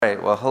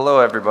right, well, hello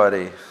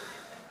everybody.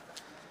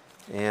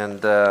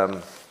 And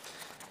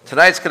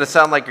tonight's going to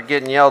sound like you're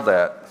getting yelled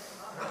at.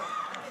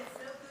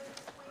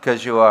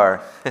 Because you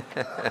are.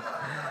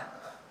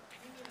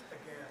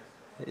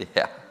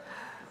 Yeah.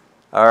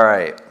 All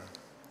right.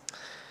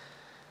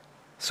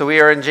 So we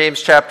are in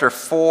James chapter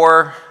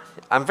 4.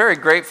 I'm very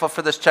grateful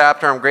for this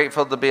chapter. I'm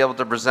grateful to be able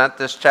to present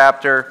this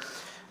chapter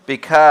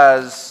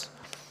because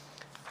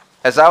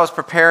as I was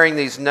preparing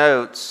these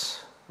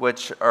notes,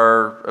 which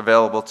are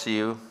available to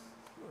you,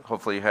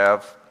 hopefully you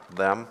have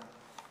them,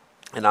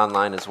 and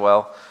online as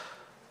well,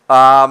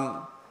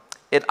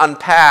 it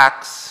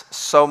unpacks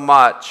so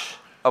much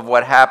of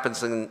what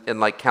happens in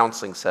like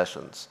counseling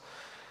sessions.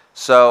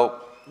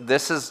 So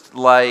this is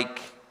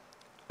like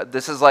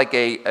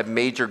a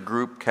major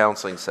group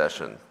counseling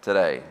session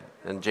today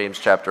in James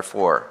chapter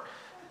 4.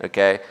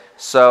 Okay,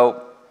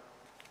 so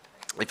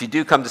if you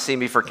do come to see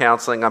me for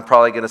counseling, I'm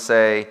probably going to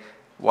say,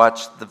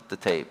 watch the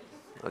tape.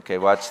 Okay,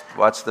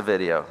 watch the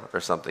video or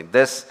something.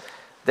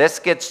 This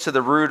gets to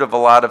the root of a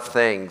lot of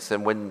things,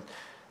 and when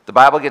the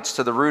Bible gets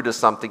to the root of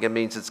something, it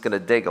means it's going to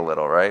dig a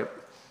little, right?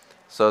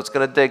 So it's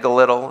going to dig a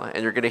little,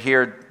 and you're going to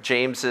hear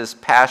James's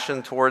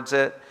passion towards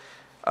it,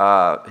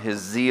 his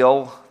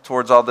zeal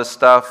towards all this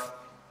stuff.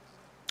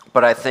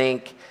 But I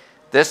think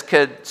this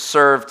could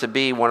serve to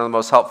be one of the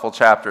most helpful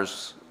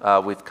chapters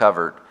we've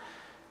covered.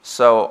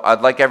 So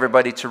I'd like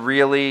everybody to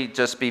really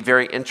just be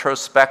very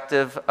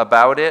introspective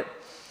about it,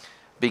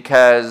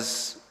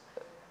 because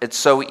it's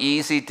so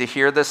easy to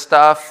hear this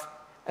stuff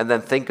and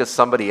then think of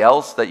somebody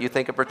else that you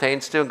think it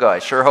pertains to and go, I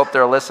sure hope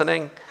they're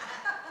listening.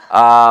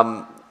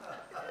 But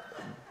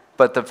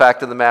the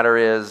fact of the matter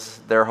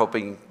is they're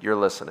hoping you're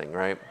listening,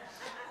 right?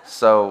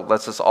 So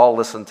let's just all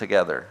listen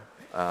together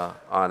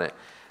on it.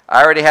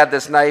 I already had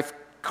this knife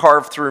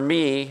carved through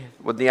me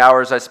with the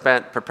hours I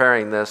spent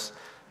preparing this,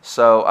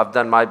 so I've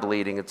done my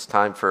bleeding. It's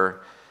time for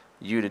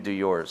you to do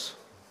yours,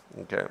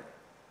 okay?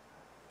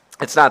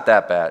 It's not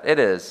that bad. It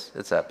is.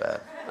 It's that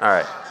bad. All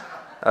right.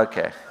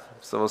 Okay.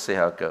 So we'll see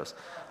how it goes.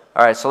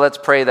 All right. So let's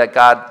pray that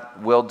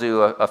God will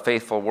do a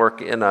faithful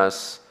work in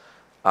us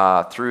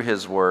through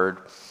his word.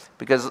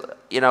 Because,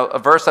 a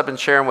verse I've been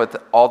sharing with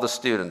all the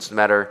students, no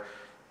matter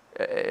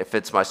if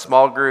it's my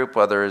small group,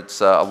 whether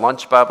it's a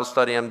lunch Bible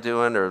study I'm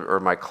doing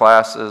or my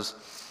classes,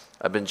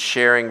 I've been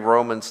sharing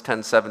Romans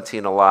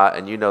 10:17 a lot,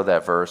 and you know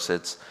that verse.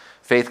 It's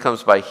faith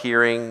comes by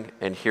hearing,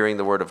 and hearing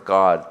the word of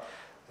God.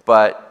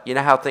 But you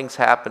know how things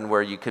happen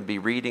where you could be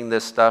reading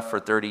this stuff for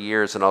 30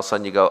 years and all of a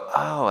sudden you go,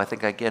 oh, I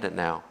think I get it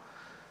now.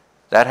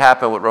 That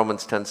happened with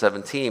Romans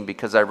 10:17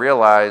 because I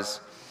realized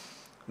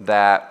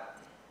that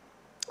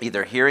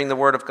either hearing the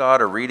word of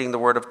God or reading the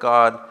word of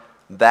God,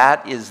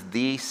 that is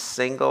the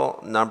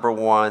single number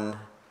one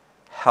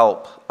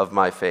help of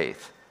my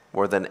faith.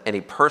 More than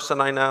any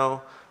person I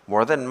know,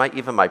 more than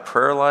even my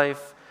prayer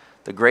life,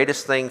 the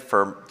greatest thing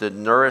to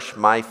nourish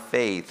my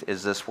faith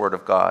is this word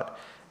of God.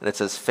 And it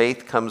says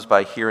faith comes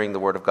by hearing the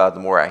word of God. The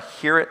more I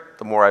hear it,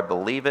 the more I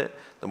believe it.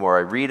 The more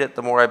I read it,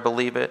 the more I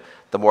believe it.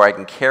 The more I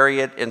can carry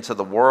it into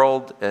the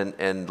world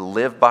and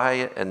live by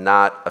it and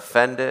not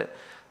offend it.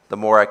 The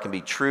more I can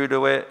be true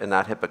to it and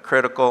not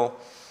hypocritical.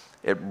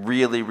 It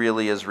really,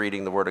 really is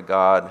reading the word of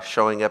God,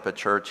 showing up at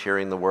church,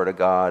 hearing the word of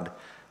God.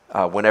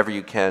 Whenever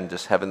you can,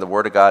 just having the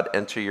word of God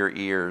enter your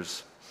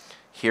ears.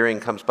 Hearing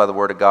comes by the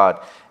word of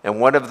God. And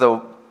one of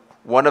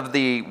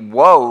the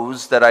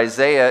woes that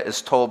Isaiah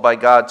is told by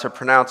God to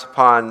pronounce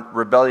upon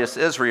rebellious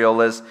Israel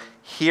is,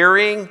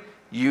 hearing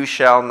you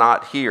shall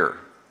not hear.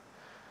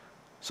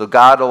 So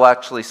God will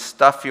actually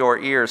stop your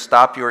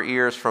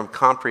ears from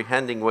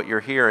comprehending what you're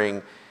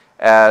hearing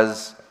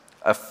as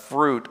a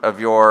fruit of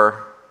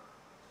your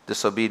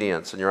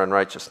disobedience and your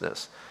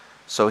unrighteousness.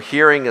 So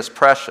hearing is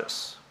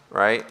precious,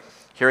 right?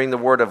 Hearing the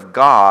word of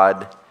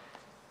God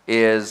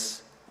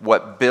is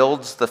what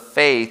builds the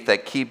faith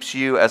that keeps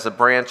you as a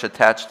branch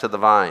attached to the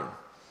vine.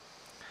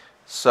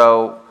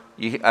 So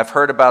I've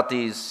heard about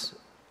these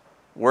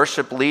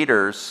worship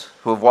leaders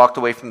who have walked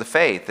away from the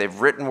faith. They've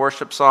written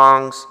worship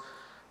songs,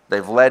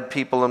 they've led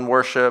people in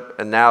worship,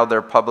 and now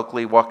they're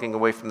publicly walking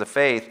away from the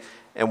faith.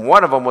 And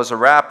one of them was a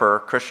rapper,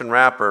 Christian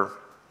rapper,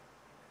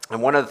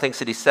 and one of the things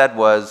that he said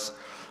was,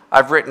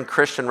 I've written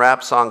Christian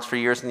rap songs for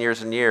years and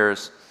years and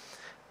years,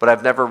 but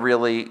I've never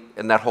really,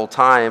 in that whole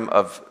time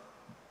of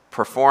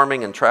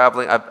performing and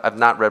traveling, I've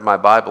not read my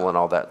Bible in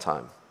all that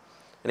time.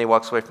 And he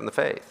walks away from the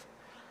faith.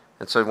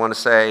 And so I want to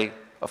say,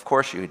 of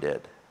course you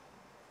did.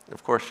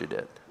 Of course you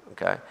did,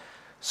 okay?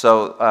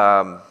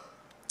 So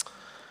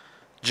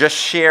just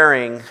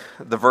sharing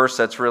the verse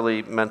that's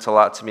really meant a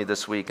lot to me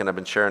this week, and I've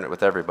been sharing it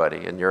with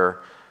everybody, and you're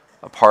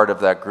a part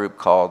of that group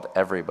called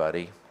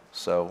Everybody,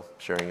 so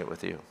sharing it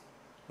with you,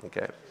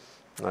 okay?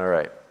 All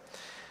right.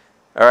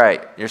 All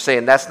right, you're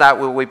saying that's not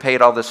what we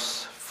paid all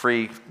this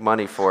free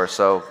money for,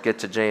 so get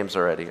to James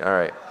already. All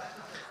right.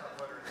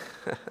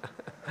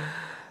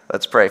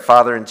 Let's pray.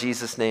 Father, in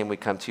Jesus' name we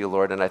come to you,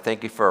 Lord, and I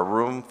thank you for a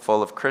room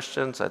full of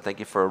Christians. I thank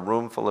you for a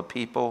room full of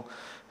people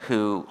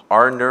who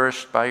are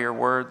nourished by your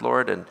word,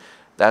 Lord, and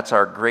that's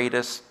our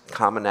greatest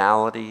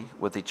commonality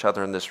with each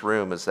other in this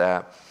room, is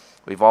that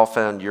We've all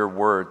found your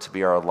word to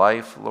be our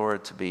life,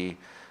 Lord, to be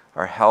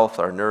our health,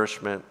 our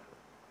nourishment,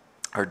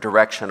 our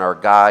direction, our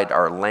guide,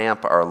 our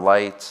lamp, our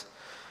light.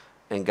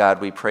 And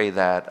God, we pray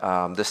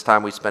that this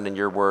time we spend in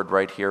your word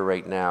right here,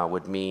 right now,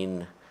 would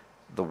mean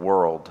the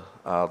world,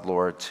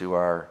 Lord, to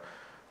our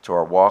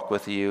walk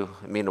with you.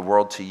 It mean the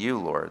world to you,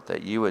 Lord,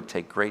 that you would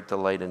take great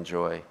delight and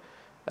joy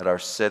at our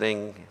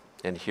sitting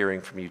and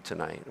hearing from you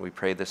tonight. We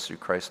pray this through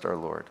Christ our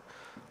Lord.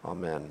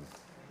 Amen.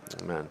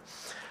 Amen.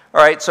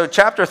 All right, so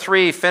chapter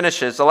 3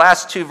 finishes. The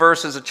last two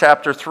verses of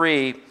chapter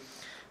 3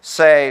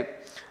 say,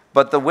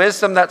 but the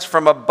wisdom that's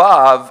from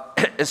above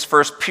is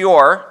first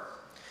pure,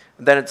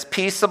 then it's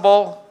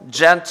peaceable,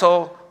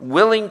 gentle,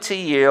 willing to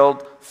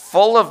yield,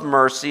 full of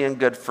mercy and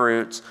good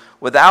fruits,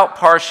 without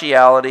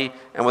partiality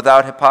and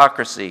without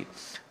hypocrisy.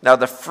 Now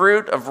the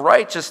fruit of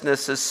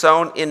righteousness is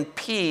sown in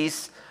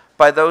peace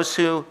by those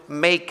who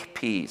make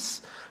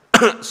peace.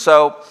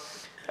 So,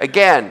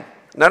 again,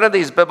 none of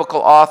these biblical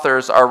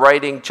authors are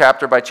writing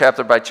chapter by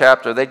chapter by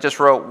chapter. They just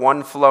wrote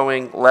one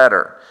flowing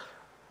letter.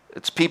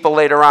 It's people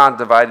later on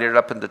divided it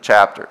up into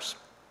chapters.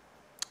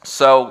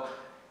 So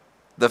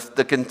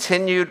the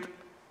continued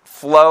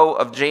flow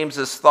of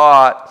James's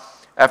thought,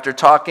 after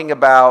talking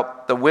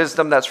about the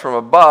wisdom that's from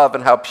above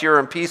and how pure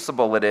and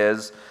peaceable it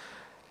is,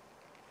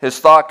 his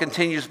thought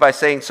continues by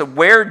saying, so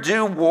where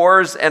do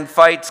wars and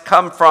fights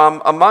come from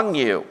among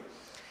you?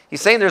 He's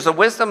saying there's a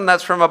wisdom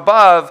that's from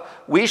above.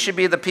 We should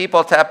be the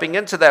people tapping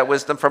into that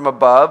wisdom from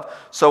above.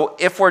 So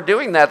if we're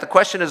doing that, the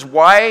question is,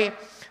 where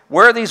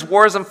are these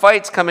wars and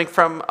fights coming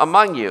from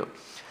among you?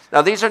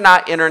 Now, these are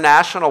not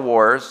international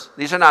wars.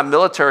 These are not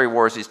military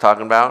wars he's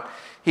talking about.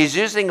 He's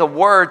using a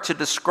word to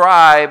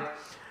describe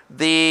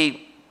the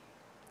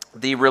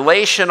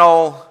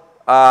relational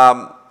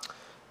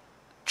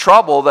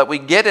trouble that we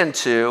get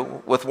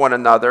into with one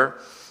another.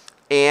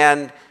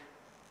 And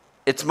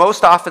it's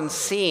most often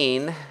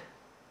seen,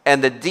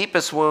 and the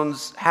deepest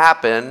wounds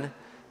happen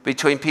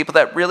between people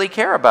that really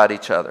care about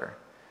each other.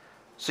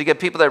 So you get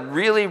people that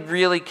really,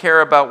 really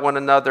care about one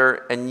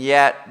another, and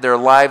yet their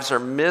lives are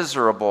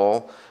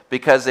miserable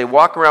because they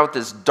walk around with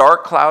this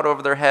dark cloud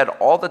over their head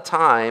all the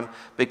time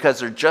because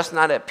they're just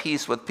not at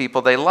peace with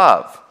people they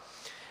love.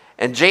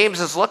 And James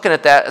is looking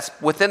at that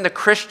within the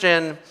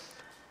Christian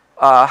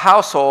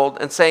household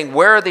and saying,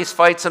 where are these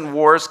fights and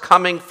wars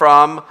coming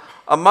from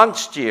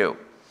amongst you?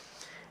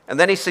 And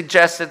then he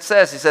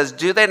says,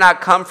 do they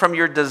not come from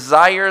your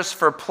desires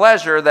for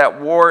pleasure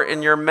that war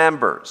in your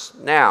members?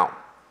 Now,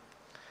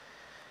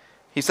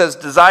 he says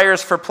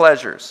desires for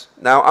pleasures.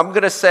 Now, I'm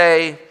going to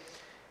say,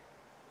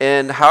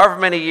 in however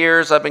many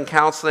years I've been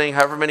counseling,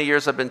 however many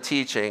years I've been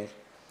teaching,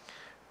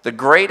 the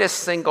greatest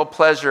single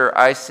pleasure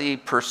I see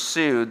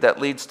pursued that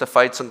leads to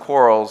fights and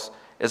quarrels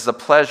is the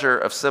pleasure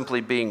of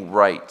simply being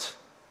right.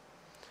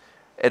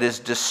 It is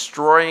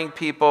destroying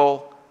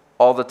people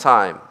all the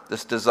time,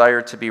 this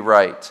desire to be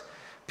right.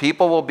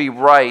 People will be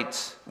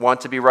right,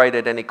 want to be right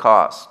at any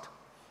cost.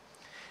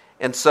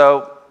 And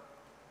so,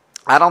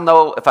 I don't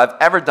know if I've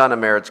ever done a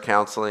marriage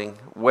counseling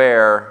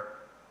where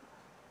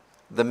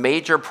the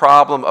major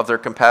problem of their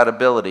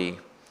compatibility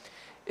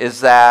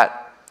is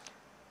that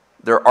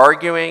they're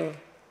arguing,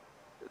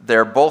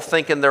 they're both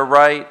thinking they're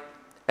right,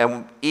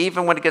 and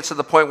even when it gets to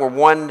the point where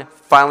one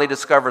finally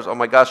discovers, oh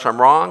my gosh, I'm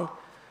wrong,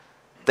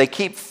 they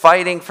keep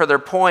fighting for their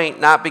point,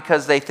 not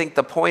because they think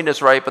the point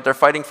is right, but they're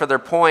fighting for their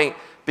point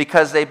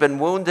because they've been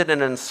wounded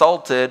and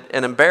insulted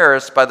and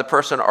embarrassed by the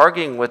person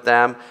arguing with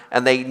them,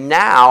 and they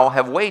now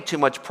have way too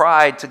much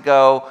pride to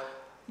go,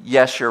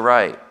 yes, you're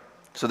right.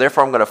 So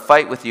therefore I'm going to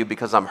fight with you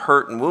because I'm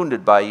hurt and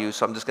wounded by you,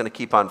 so I'm just going to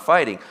keep on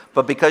fighting.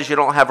 But because you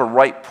don't have a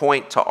right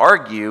point to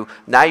argue,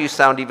 now you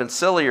sound even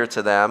sillier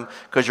to them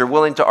because you're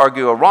willing to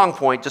argue a wrong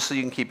point just so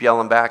you can keep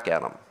yelling back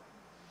at them.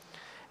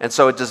 And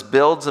so it just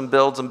builds and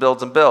builds and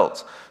builds and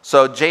builds.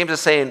 So James is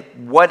saying,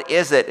 what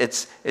is it?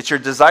 It's your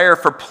desire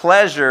for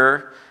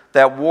pleasure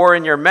that war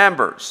in your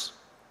members.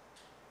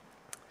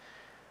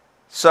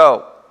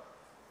 So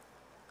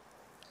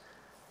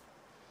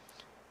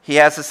he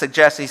has a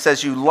suggestion. He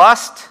says, you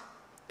lust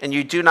and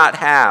you do not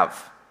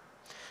have.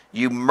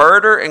 You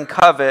murder and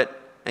covet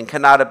and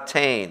cannot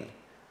obtain.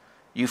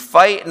 You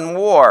fight and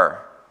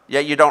war,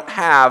 yet you don't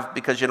have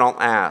because you don't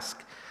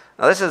ask.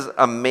 Now this is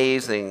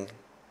amazing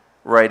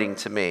writing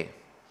to me.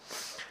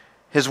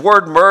 His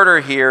word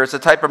murder here is a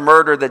type of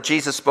murder that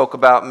Jesus spoke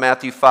about in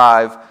Matthew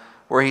 5,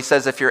 where he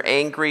says if you're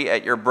angry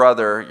at your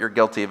brother, you're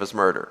guilty of his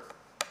murder.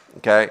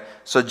 Okay?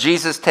 So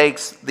Jesus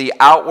takes the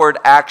outward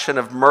action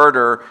of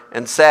murder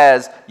and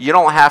says you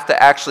don't have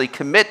to actually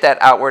commit that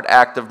outward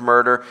act of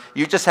murder.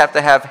 You just have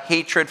to have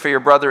hatred for your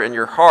brother in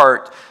your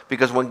heart,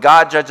 because when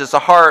God judges a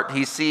heart,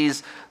 he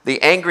sees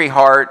the angry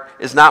heart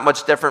is not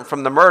much different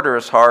from the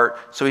murderous heart.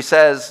 So he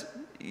says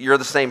you're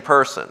the same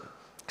person.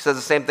 He says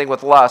the same thing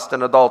with lust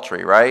and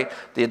adultery, right?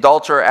 The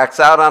adulterer acts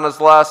out on his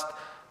lust.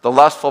 The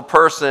lustful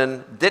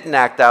person didn't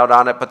act out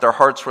on it, but their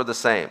hearts were the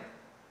same.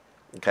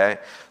 Okay?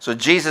 So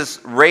Jesus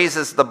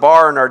raises the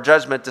bar in our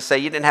judgment to say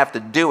you didn't have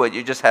to do it,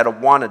 you just had to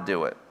want to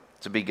do it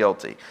to be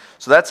guilty.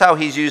 So that's how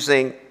he's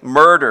using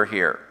murder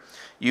here.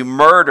 You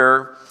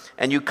murder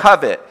and you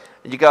covet.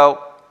 And you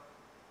go,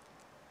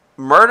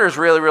 murder's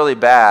really, really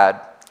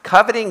bad.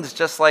 Coveting's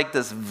just like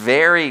this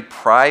very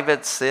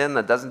private sin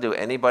that doesn't do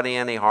anybody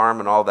any harm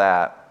and all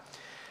that.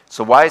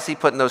 So why is he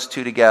putting those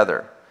two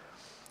together?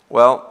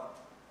 Well,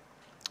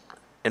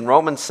 in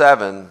Romans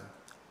 7,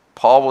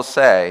 Paul will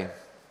say,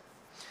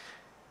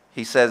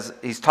 he says,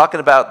 he's talking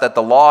about that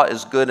the law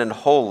is good and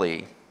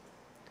holy.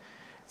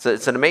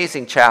 It's an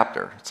amazing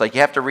chapter. It's like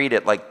you have to read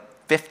it like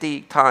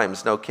 50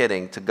 times, no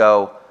kidding, to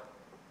go,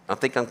 I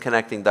think I'm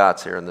connecting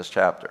dots here in this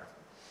chapter.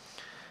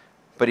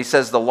 But he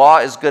says the law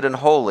is good and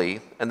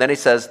holy, and then he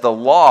says the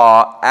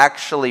law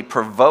actually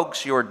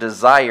provokes your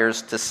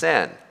desires to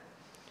sin.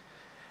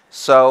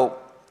 So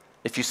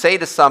if you say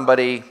to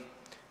somebody,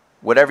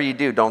 whatever you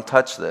do, don't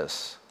touch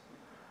this,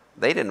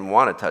 they didn't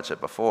want to touch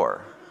it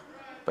before,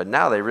 but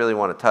now they really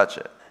want to touch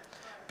it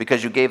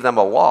because you gave them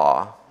a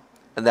law,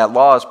 and that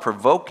law is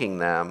provoking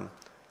them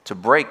to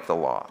break the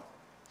law.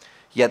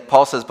 Yet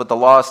Paul says, but the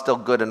law is still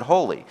good and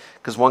holy,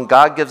 because when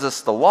God gives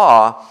us the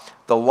law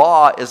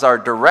is our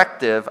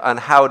directive on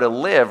how to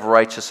live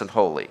righteous and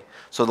holy.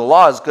 So the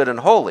law is good and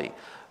holy,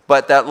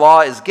 but that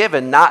law is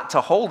given not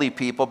to holy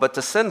people, but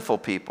to sinful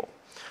people.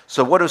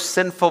 So what do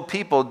sinful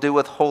people do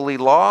with holy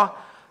law?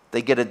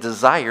 They get a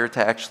desire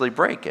to actually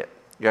break it.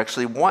 You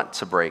actually want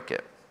to break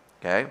it,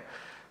 okay?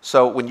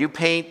 So when you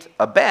paint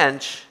a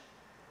bench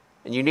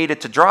and you need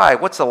it to dry,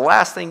 what's the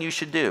last thing you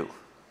should do?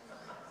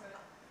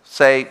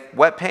 Say,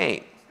 wet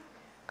paint,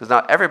 because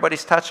now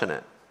everybody's touching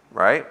it,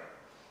 right?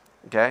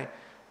 Okay?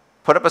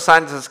 Put up a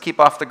sign that says, keep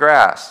off the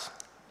grass.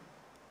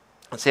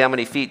 And see how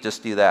many feet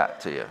just do that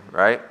to you,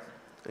 right?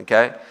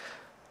 Okay?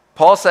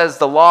 Paul says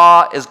the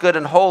law is good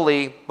and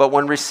holy, but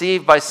when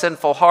received by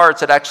sinful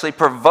hearts, it actually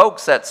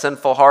provokes that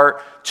sinful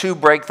heart to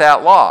break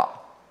that law.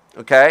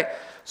 Okay?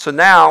 So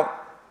now,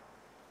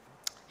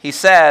 he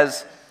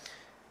says,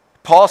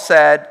 Paul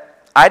said,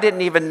 I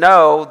didn't even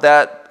know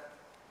that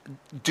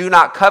do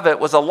not covet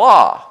was a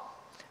law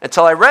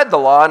until I read the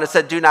law and it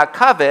said do not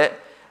covet.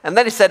 And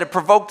then he said it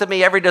provoked in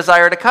me every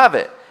desire to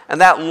covet.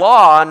 And that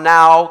law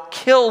now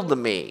killed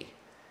me.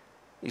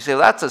 You say,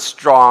 well, that's a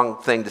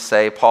strong thing to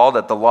say, Paul,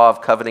 that the law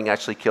of coveting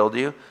actually killed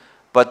you.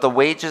 But the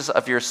wages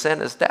of your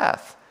sin is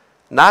death.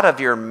 Not of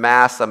your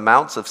mass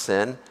amounts of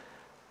sin.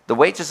 The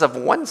wages of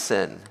one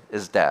sin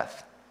is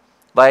death.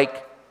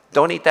 Like,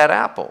 don't eat that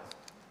apple.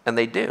 And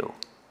they do.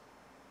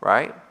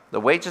 Right?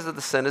 The wages of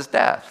the sin is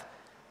death.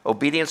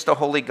 Obedience to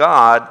holy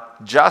God,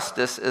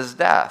 justice is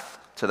death.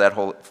 To that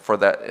whole, for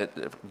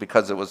that,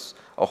 because it was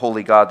a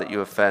holy God that you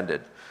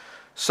offended.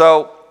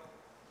 So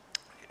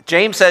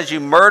James says you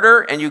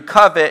murder and you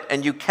covet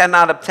and you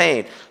cannot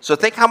obtain. So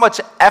think how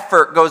much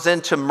effort goes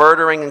into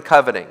murdering and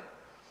coveting.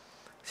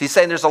 He's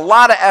saying there's a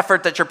lot of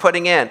effort that you're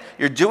putting in.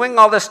 You're doing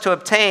all this to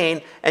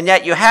obtain, and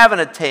yet you haven't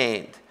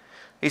attained.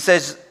 He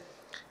says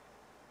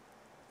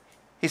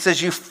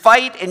you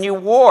fight and you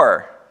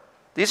war.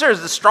 These are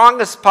the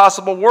strongest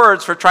possible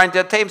words for trying to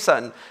obtain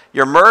something.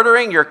 You're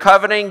murdering, you're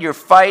coveting, you're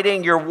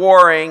fighting, you're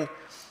warring,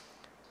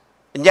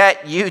 and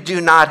yet you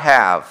do not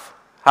have.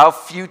 How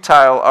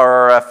futile are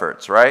our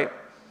efforts, right?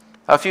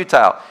 How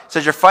futile. It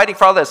says you're fighting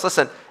for all this.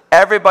 Listen,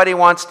 everybody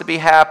wants to be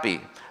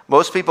happy.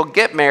 Most people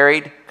get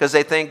married because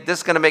they think this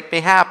is going to make me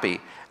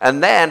happy.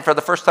 And then, for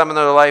the first time in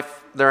their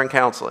life, they're in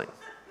counseling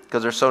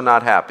because they're so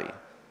not happy,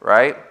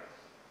 right?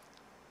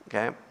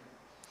 Okay?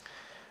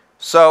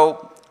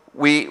 So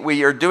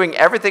we are doing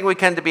everything we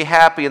can to be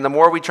happy, and the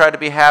more we try to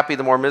be happy,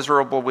 the more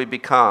miserable we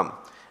become.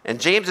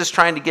 And James is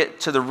trying to get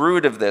to the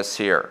root of this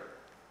here.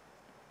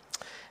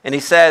 And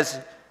he says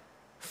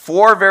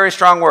 4 very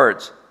strong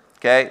words,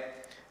 okay?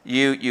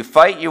 You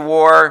fight, you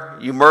war,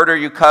 you murder,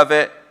 you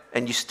covet,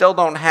 and you still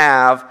don't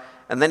have.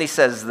 And then he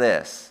says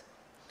this,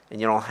 and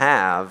you don't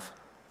have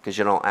because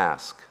you don't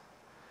ask.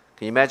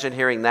 Can you imagine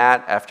hearing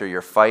that after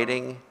you're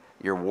fighting,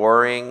 you're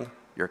warring,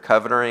 you're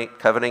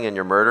coveting, and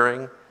you're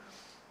murdering?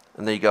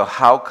 And then you go,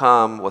 how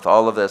come with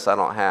all of this I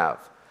don't have?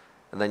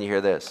 And then you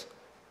hear this,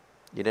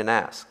 you didn't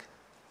ask.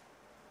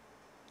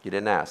 You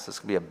didn't ask. This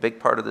could be a big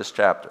part of this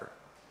chapter.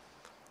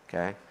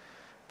 Okay?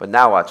 But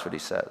now watch what he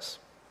says.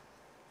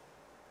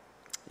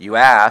 You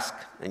ask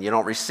and you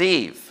don't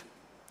receive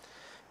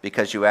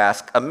because you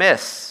ask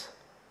amiss,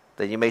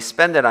 that you may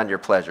spend it on your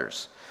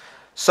pleasures.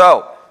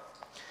 So,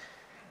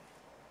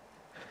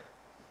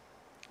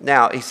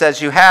 now he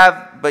says you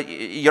have, but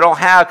you don't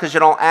have because you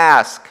don't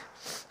ask.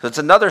 So it's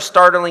another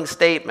startling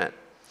statement.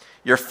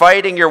 You're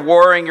fighting, you're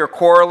warring, you're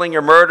quarreling,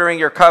 you're murdering,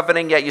 you're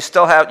coveting, yet you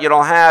still have, you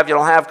don't have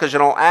because you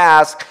don't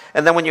ask.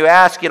 And then when you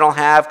ask, you don't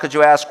have because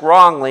you ask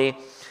wrongly.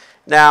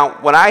 Now,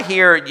 when I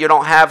hear you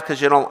don't have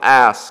because you don't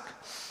ask,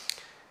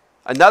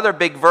 another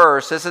big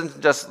verse,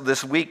 isn't just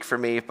this week for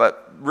me,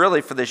 but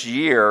really for this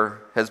year,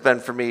 has been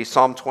for me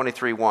Psalm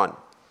 23:1.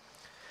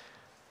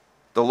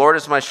 The Lord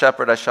is my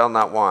shepherd, I shall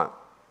not want.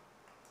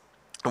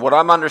 And what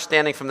I'm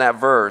understanding from that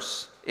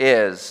verse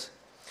is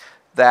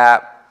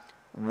that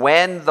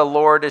when the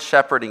Lord is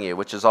shepherding you,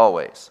 which is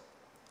always,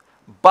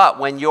 but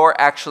when you're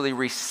actually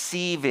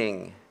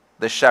receiving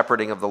the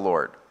shepherding of the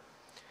Lord,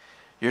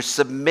 You're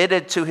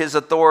submitted to his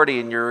authority,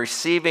 and you're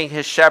receiving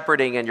his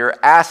shepherding, and you're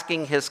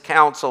asking his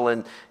counsel.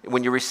 And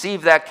when you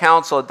receive that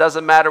counsel, it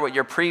doesn't matter what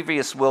your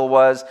previous will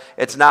was.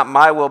 It's not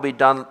my will be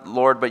done,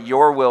 Lord, but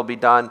your will be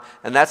done.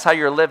 And that's how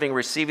you're living,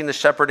 receiving the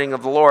shepherding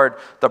of the Lord.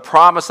 The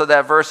promise of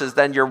that verse is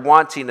then your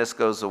wantingness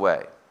goes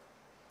away.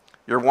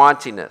 Your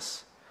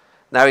wantingness.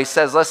 Now he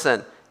says,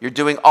 listen, you're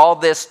doing all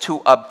this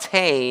to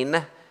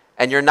obtain,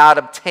 and you're not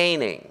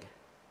obtaining.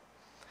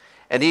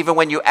 And even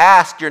when you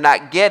ask, you're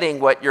not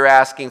getting what you're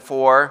asking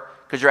for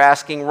because you're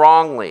asking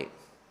wrongly.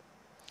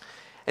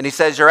 And he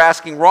says you're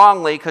asking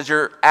wrongly because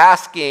you're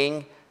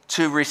asking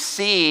to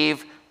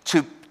receive,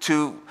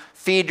 to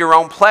feed your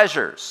own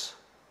pleasures.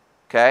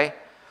 Okay?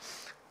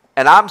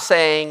 And I'm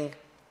saying,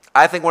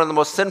 I think one of the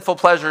most sinful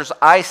pleasures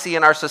I see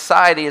in our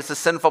society is the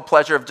sinful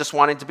pleasure of just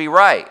wanting to be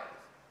right.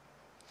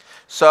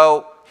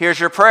 So here's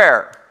your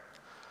prayer.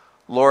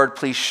 Lord,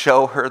 please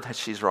show her that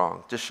she's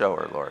wrong. Just show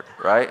her, Lord,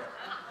 right?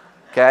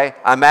 Okay?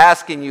 I'm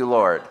asking you,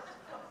 Lord.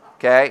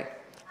 Okay?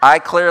 I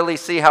clearly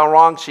see how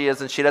wrong she is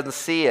and she doesn't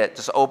see it.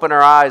 Just open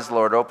her eyes,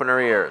 Lord. Open her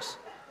ears.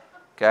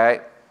 Okay?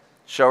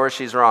 Show her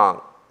she's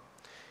wrong.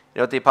 You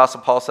know what the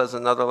Apostle Paul says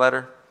in another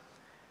letter?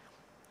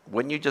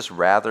 Wouldn't you just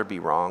rather be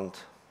wronged?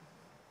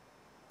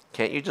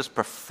 Can't you just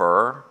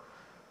prefer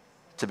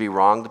to be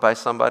wronged by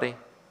somebody?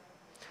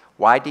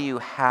 Why do you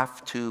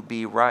have to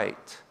be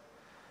right?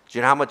 Do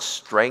you know how much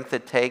strength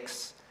it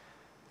takes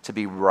to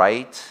be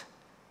right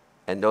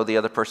and know the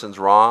other person's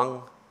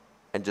wrong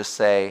and just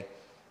say,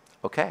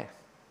 okay?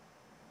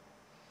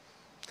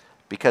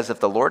 Because if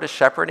the Lord is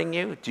shepherding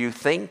you, do you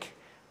think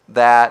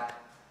that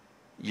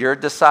you're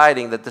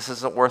deciding that this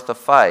isn't worth the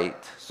fight,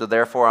 so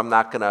therefore I'm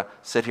not going to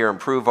sit here and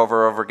prove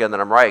over and over again that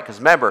I'm right? Because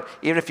remember,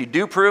 even if you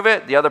do prove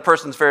it, the other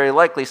person's very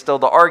likely still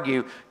to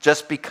argue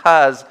just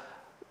because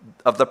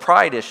of the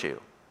pride issue.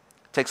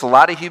 It takes a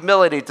lot of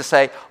humility to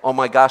say, oh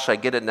my gosh, I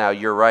get it now,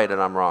 you're right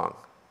and I'm wrong.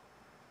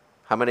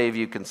 How many of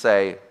you can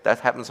say, that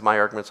happens in my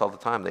arguments all the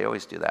time, they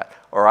always do that,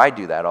 or I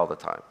do that all the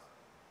time?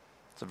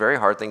 It's a very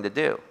hard thing to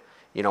do.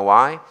 You know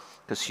why?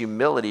 Because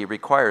humility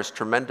requires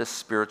tremendous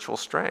spiritual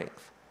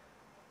strength.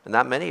 And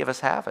not many of us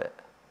have it.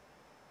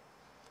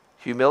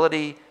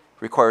 Humility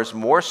requires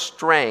more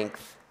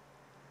strength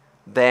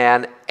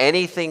than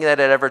anything that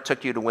it ever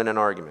took you to win an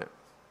argument.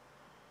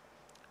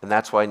 And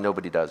that's why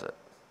nobody does it.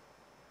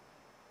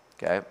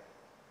 Okay?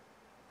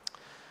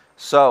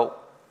 So,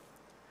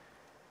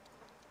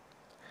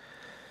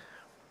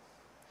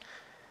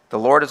 the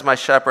Lord is my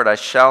shepherd, I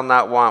shall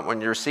not want. When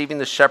you're receiving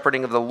the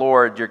shepherding of the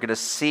Lord, you're going to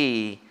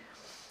see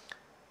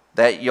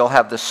that you'll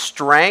have the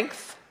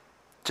strength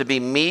to be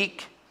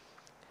meek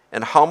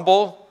and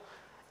humble,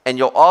 and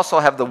you'll also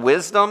have the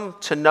wisdom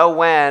to know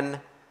when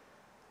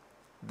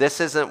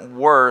this isn't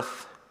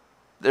worth,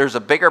 there's a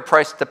bigger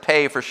price to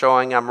pay for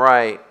showing I'm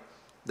right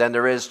than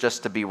there is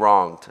just to be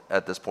wronged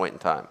at this point in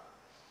time.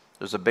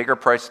 There's a bigger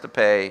price to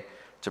pay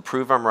to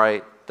prove I'm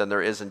right than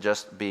there is in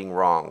just being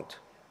wronged.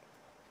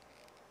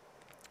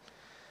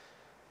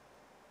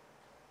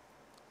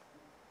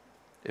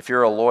 If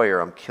you're a lawyer,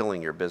 I'm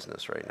killing your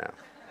business right now.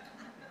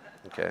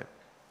 Okay?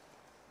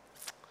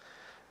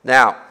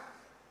 Now,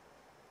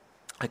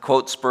 I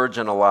quote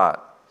Spurgeon a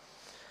lot.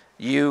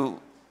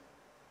 You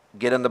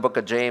get in the book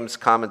of James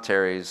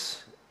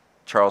commentaries,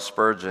 Charles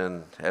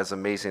Spurgeon has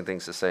amazing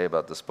things to say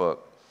about this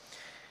book.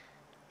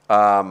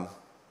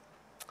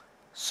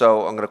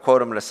 So I'm going to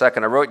quote him in a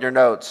second. I wrote in your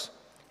notes,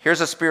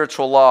 here's a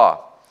spiritual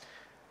law.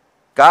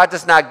 God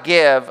does not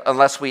give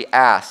unless we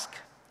ask.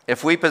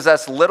 If we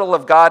possess little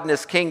of God in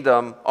his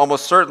kingdom,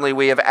 almost certainly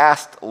we have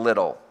asked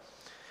little.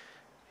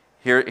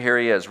 Here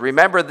he is.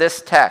 Remember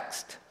this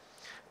text.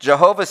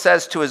 Jehovah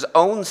says to his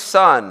own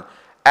son,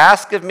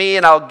 ask of me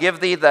and I'll give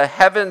thee the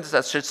heavens,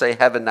 that should say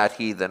heaven, not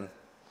heathen.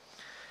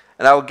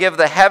 And I will give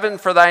the heaven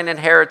for thine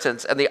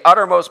inheritance and the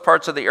uttermost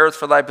parts of the earth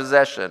for thy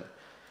possession.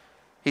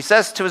 He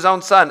says to his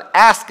own son,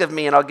 ask of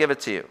me and I'll give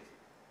it to you.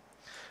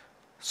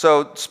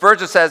 So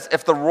Spurgeon says,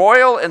 if the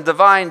royal and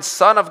divine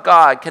Son of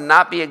God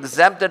cannot be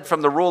exempted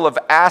from the rule of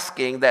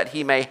asking that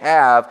he may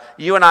have,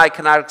 you and I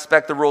cannot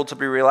expect the rule to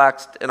be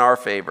relaxed in our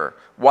favor.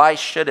 Why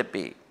should it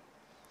be?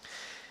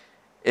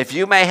 If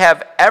you may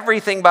have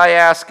everything by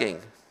asking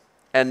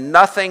and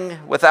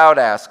nothing without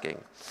asking,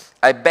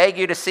 I beg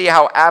you to see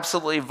how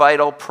absolutely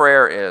vital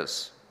prayer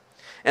is,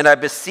 and I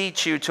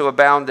beseech you to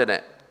abound in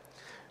it.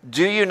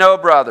 Do you know,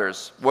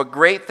 brothers, what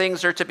great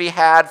things are to be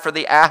had for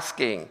the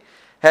asking?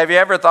 Have you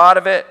ever thought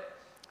of it?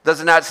 Does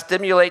it not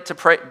stimulate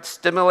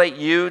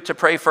you to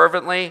pray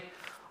fervently?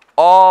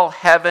 All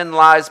heaven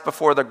lies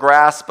before the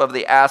grasp of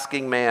the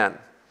asking man.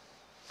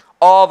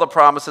 All the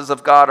promises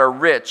of God are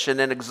rich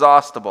and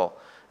inexhaustible,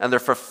 and their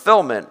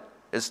fulfillment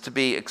is to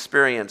be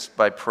experienced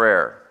by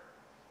prayer.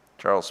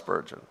 Charles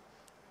Spurgeon.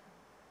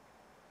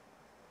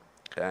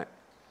 Okay.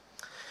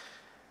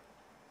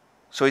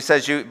 So he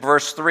says,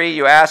 verse 3,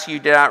 you ask, you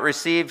do not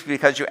receive,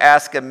 because you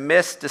ask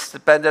amiss to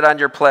spend it on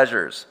your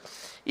pleasures.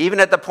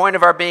 Even at the point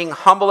of our being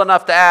humble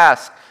enough to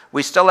ask,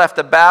 we still have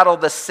to battle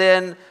the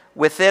sin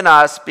within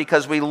us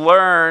because we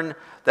learn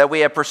that we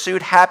have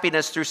pursued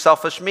happiness through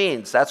selfish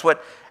means. That's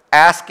what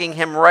asking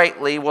him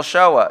rightly will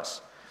show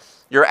us.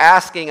 You're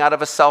asking out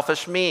of a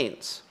selfish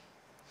means.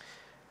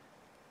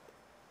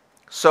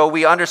 So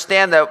we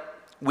understand that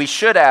we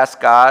should ask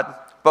God,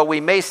 but we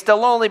may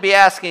still only be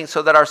asking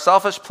so that our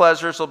selfish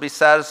pleasures will be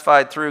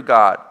satisfied through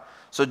God.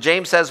 So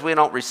James says we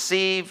don't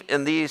receive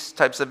in these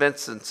types of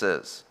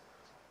instances.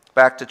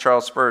 Back to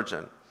Charles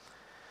Spurgeon.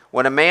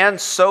 When a man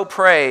so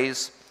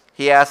prays,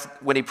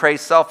 when he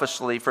prays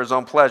selfishly for his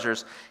own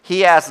pleasures,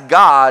 he asks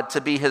God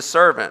to be his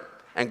servant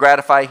and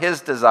gratify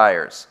his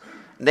desires.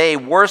 Nay,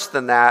 worse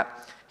than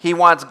that, he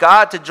wants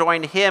God to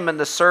join him in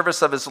the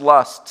service of his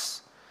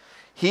lusts.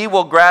 He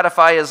will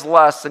gratify his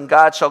lusts, and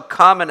God shall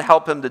come and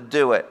help him to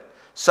do it.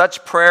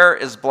 Such prayer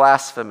is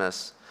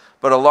blasphemous,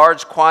 but a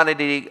large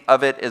quantity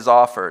of it is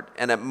offered,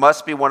 and it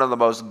must be one of the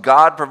most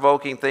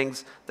God-provoking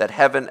things that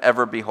heaven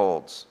ever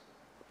beholds.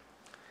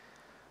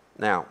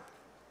 Now,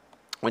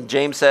 when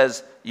James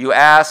says, you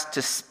ask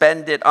to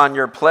spend it on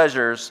your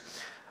pleasures,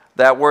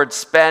 that word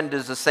spend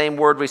is the same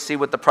word we see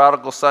with the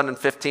prodigal son in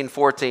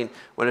 15:14,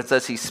 when it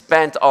says he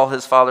spent all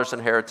his father's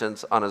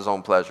inheritance on his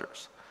own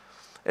pleasures.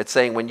 It's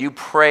saying when you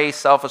pray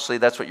selfishly,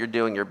 that's what you're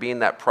doing. You're being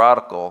that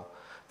prodigal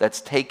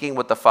that's taking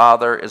what the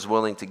father is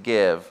willing to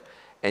give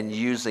and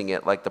using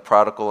it like the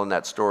prodigal in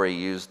that story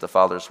used the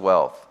father's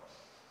wealth.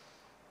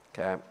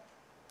 Okay?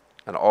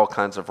 And all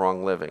kinds of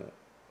wrong living.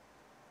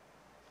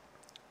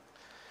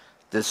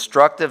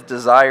 Destructive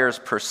desires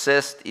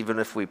persist even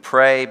if we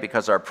pray,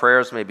 because our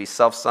prayers may be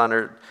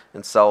self-centered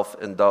and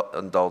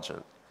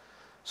self-indulgent.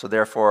 So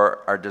therefore,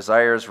 our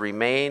desires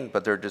remain,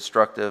 but they're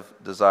destructive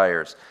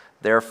desires.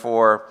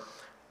 Therefore,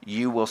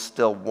 you will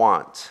still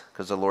want,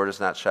 because the Lord is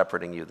not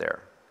shepherding you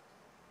there.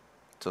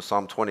 So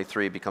Psalm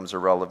 23 becomes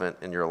irrelevant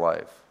in your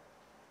life.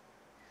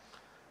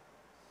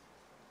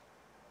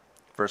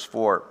 Verse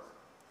 4.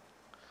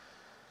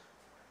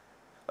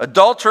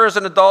 Adulterers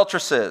and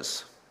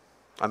adulteresses.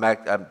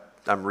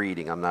 I'm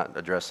reading, I'm not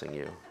addressing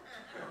you.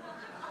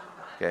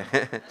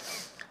 Okay?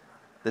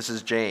 This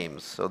is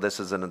James, so this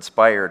is an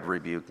inspired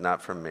rebuke,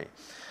 not from me.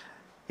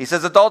 He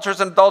says,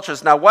 adulterers and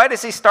adulteresses. Now, why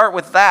does he start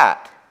with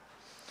that?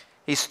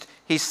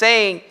 He's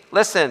saying,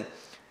 listen,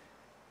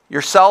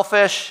 you're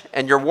selfish,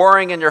 and you're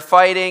warring, and you're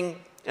fighting,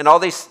 and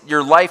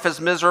your life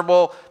is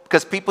miserable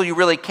because people you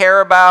really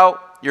care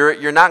about,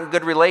 you're not in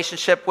good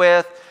relationship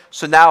with.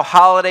 So now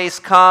holidays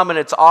come, and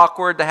it's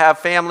awkward to have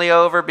family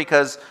over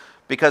because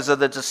of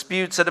the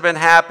disputes that have been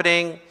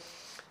happening.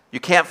 You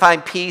can't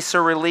find peace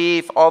or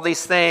relief. All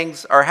these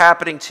things are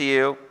happening to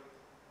you.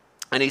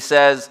 And he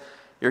says,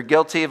 you're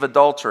guilty of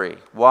adultery.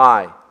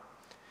 Why?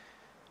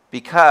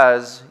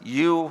 Because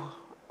you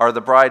are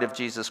the bride of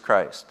Jesus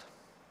Christ.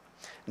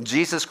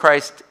 Jesus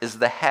Christ is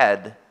the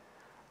head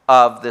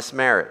of this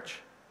marriage.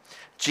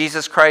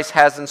 Jesus Christ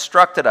has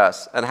instructed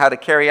us on how to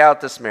carry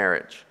out this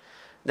marriage.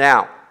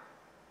 Now,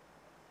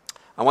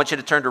 I want you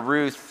to turn to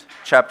Ruth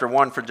chapter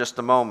 1 for just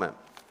a moment,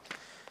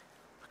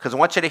 because I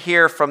want you to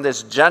hear from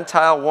this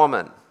Gentile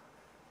woman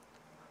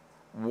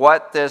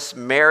what this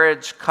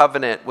marriage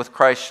covenant with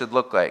Christ should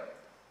look like.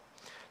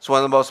 It's one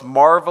of the most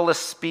marvelous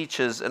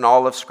speeches in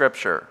all of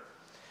Scripture,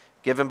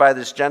 given by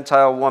this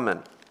Gentile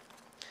woman.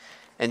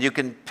 And you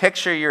can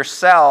picture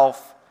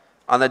yourself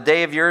on the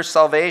day of your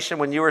salvation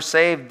when you were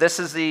saved. This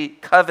is the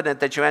covenant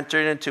that you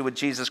entered into with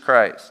Jesus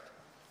Christ.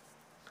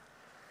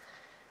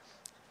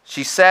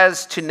 She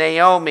says to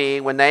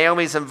Naomi, when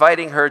Naomi's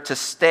inviting her to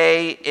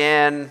stay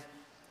in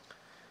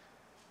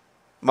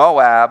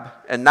Moab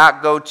and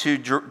not go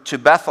to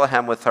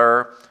Bethlehem with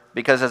her,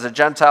 because as a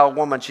Gentile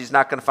woman, she's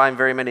not going to find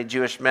very many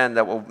Jewish men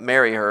that will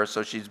marry her,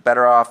 so she's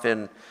better off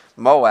in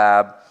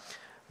Moab.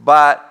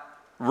 But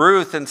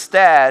Ruth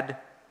instead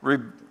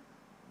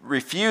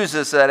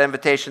refuses that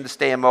invitation to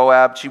stay in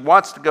Moab. She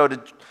wants to go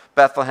to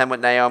Bethlehem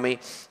with Naomi,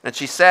 and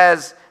she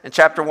says in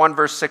chapter 1,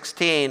 verse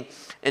 16,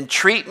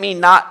 entreat me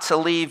not to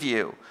leave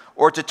you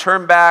or to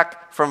turn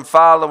back from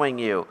following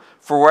you,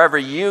 for wherever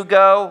you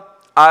go,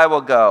 I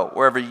will go.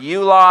 Wherever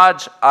you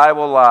lodge, I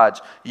will lodge.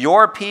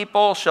 Your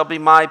people shall be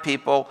my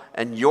people,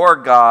 and your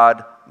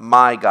God,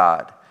 my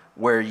God.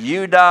 Where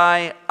you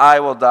die,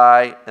 I will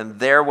die, and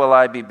there will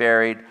I be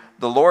buried.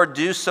 The Lord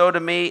do so to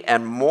me,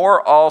 and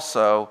more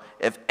also,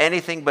 if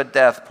anything but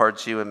death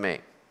parts you and me.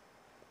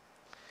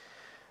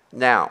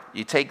 Now,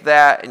 you take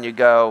that and you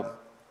go,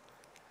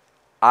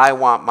 I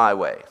want my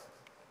way.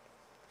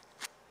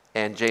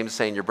 And James is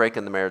saying you're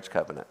breaking the marriage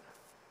covenant.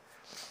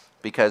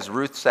 Because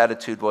Ruth's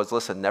attitude was,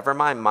 listen, never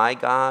mind my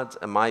gods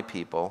and my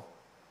people.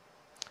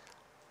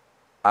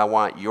 I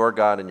want your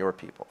God and your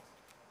people.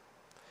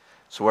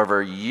 So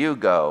wherever you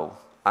go,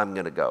 I'm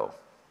going to go.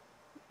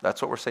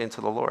 That's what we're saying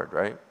to the Lord,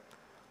 right?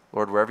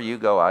 Lord, wherever you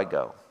go, I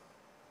go.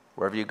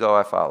 Wherever you go,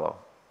 I follow.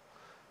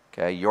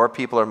 Okay, your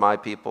people are my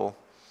people.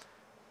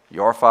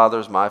 Your father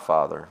is my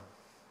father.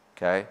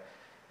 Okay?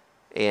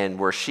 And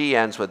where she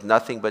ends with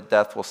nothing but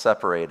death will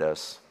separate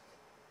us,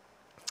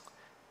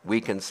 we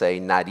can say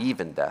not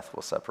even death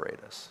will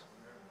separate us.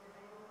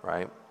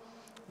 Right?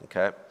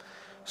 Okay?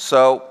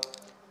 So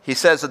he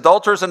says,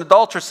 adulterers and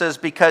adulteresses,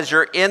 because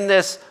you're in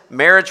this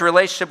marriage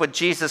relationship with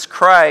Jesus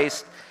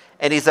Christ,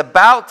 And he's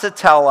about to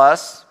tell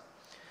us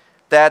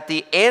that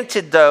the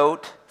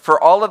antidote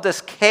for all of this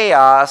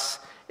chaos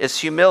is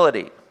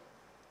humility.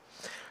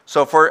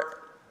 So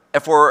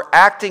if we're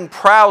acting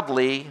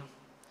proudly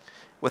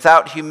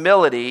without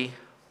humility,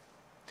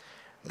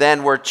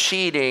 then we're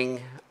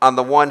cheating on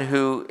the one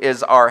who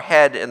is our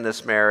head in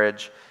this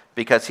marriage,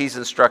 because he's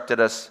instructed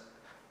us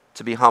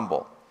to be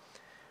humble.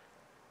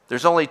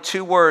 There's only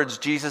 2 words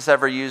Jesus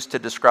ever used to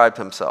describe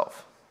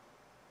himself.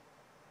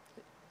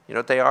 You know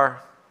what they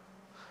are?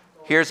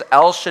 Here's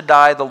El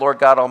Shaddai, the Lord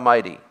God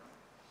Almighty.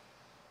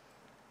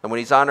 And when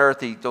he's on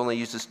earth, he only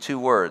uses 2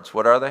 words.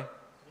 What are they?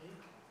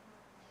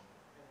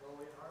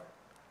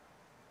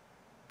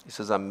 He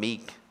says, I'm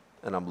meek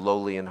and I'm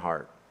lowly in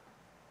heart.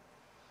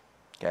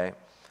 Okay?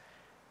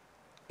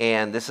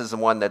 And this is the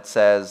one that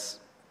says,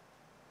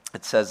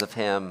 it says of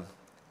him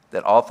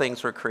that all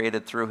things were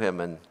created through him,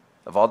 and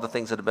of all the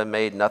things that have been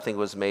made, nothing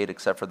was made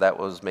except for that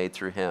was made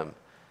through him.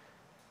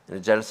 And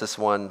in Genesis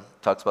 1,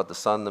 talks about the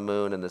sun, the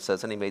moon, and it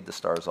says, and he made the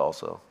stars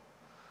also.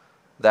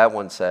 That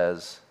one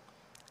says,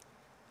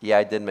 yeah,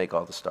 I did make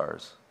all the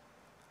stars,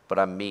 but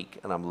I'm meek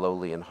and I'm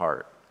lowly in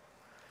heart.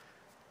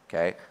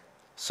 Okay?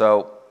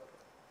 So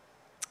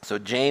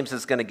James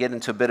is going to get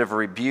into a bit of a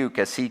rebuke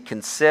as he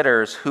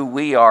considers who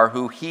we are,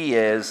 who he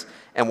is,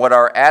 and what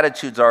our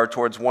attitudes are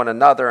towards one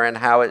another, and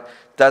how it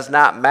does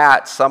not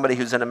match somebody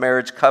who's in a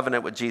marriage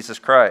covenant with Jesus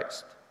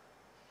Christ.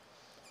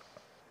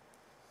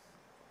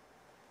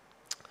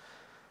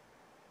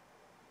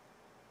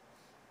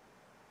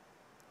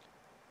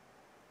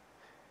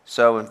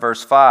 So in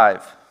verse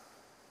 5,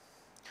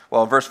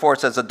 in verse 4 it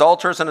says,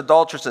 adulterers and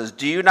adulteresses,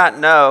 do you not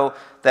know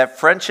that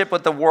friendship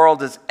with the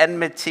world is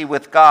enmity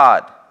with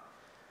God?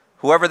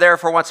 Whoever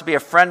therefore wants to be a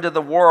friend of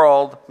the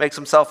world makes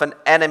himself an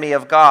enemy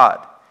of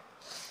God.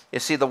 You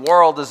see, the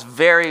world is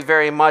very,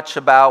 very much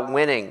about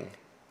winning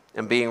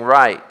and being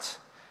right.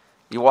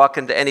 You walk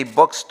into any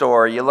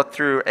bookstore, you look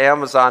through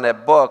Amazon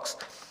at books,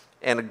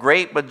 and a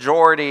great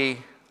majority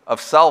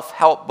of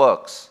self-help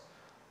books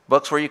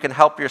where you can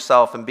help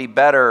yourself and be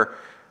better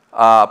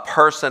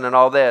person and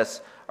all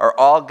this, are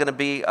all going to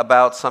be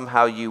about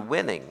somehow you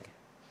winning,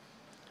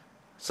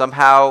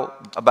 somehow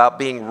about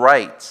being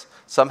right,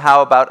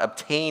 somehow about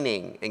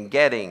obtaining and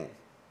getting.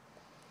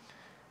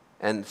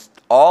 And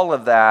all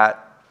of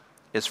that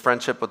is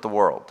friendship with the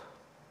world.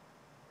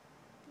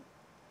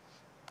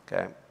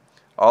 Okay?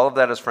 All of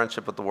that is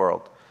friendship with the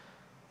world.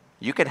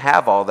 You can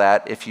have all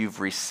that if you've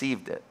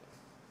received it,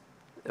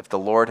 if the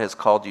Lord has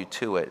called you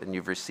to it and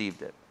you've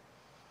received it.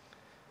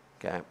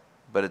 Okay?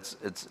 But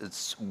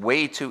it's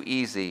way too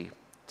easy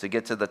to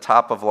get to the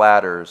top of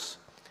ladders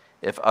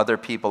if other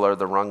people are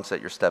the rungs that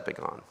you're stepping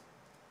on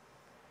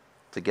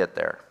to get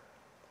there.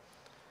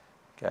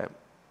 Okay?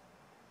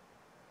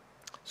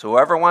 So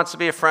whoever wants to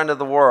be a friend of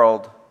the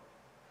world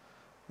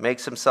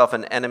makes himself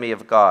an enemy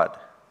of God.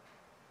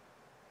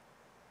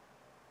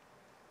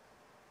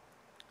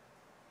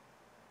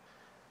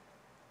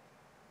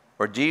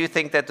 Or do you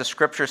think that the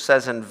scripture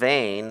says in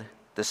vain,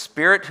 the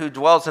Spirit who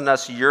dwells in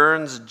us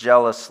yearns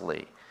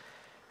jealously?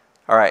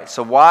 All right,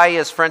 so why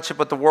is friendship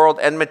with the world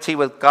enmity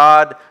with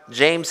God?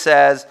 James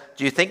says,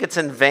 do you think it's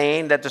in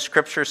vain that the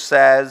scripture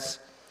says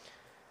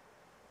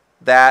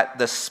that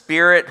the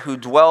Spirit who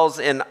dwells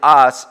in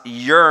us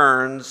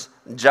yearns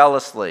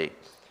jealously?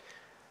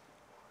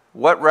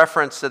 What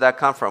reference did that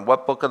come from?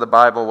 What book of the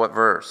Bible, what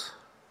verse?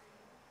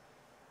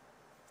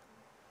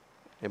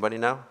 Anybody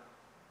know?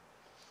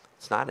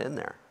 It's not in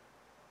there.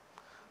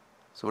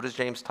 So what is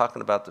James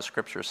talking about? The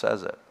scripture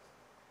says it. Does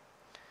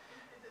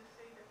it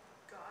say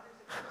that God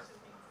is a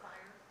consuming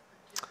fire,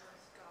 a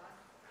jealous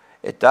God?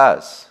 It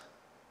does.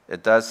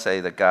 It does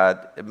say that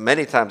God,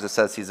 many times it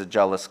says he's a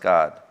jealous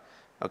God.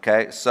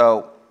 Okay,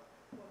 so.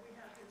 Well, we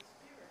have his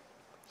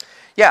Spirit.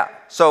 Yeah,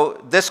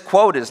 so this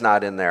quote is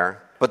not in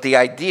there, but the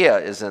idea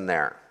is in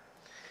there.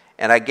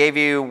 And I gave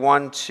you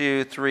 1,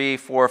 2, 3,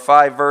 4,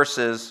 5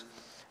 verses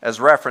as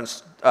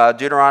reference.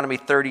 Deuteronomy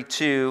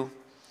 32,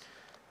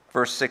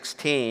 verse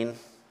 16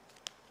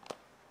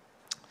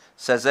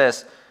 says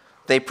this,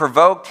 they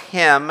provoked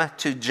him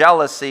to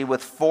jealousy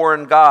with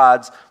foreign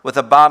gods, with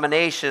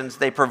abominations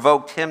they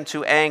provoked him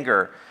to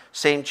anger.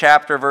 Same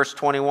chapter, verse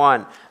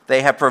 21.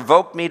 They have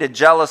provoked me to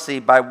jealousy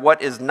by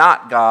what is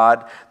not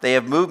God. They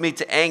have moved me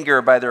to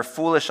anger by their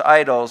foolish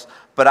idols,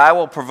 but I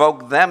will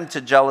provoke them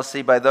to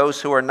jealousy by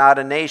those who are not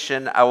a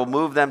nation. I will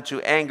move them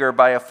to anger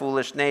by a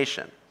foolish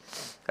nation.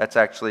 That's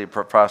actually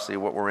precisely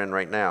what we're in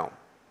right now.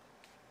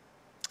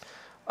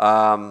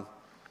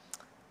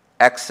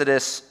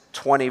 Exodus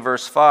 20,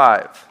 verse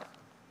 5.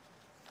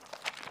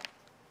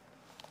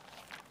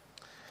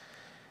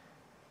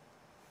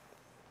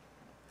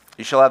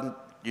 You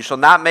shall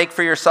not make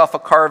for yourself a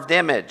carved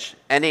image,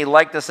 any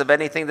likeness of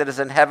anything that is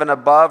in heaven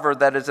above, or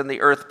that is in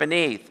the earth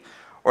beneath,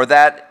 or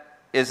that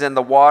is in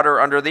the water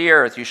under the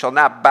earth. You shall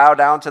not bow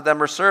down to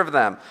them or serve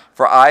them.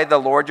 For I, the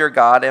Lord your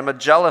God, am a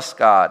jealous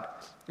God,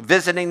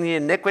 visiting the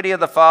iniquity of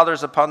the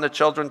fathers upon the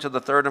children to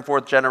the 3rd and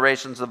 4th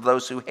generations of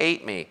those who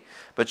hate me,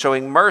 but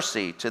showing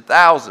mercy to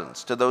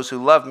thousands, to those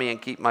who love me and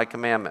keep my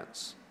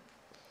commandments.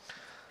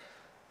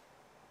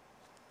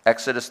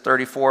 Exodus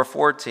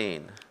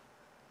 34:14.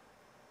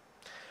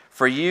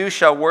 For you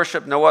shall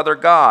worship no other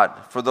God,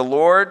 for the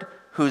Lord,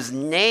 whose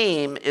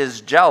name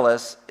is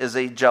jealous, is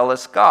a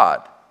jealous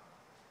God.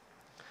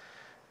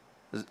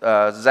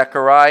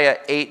 Zechariah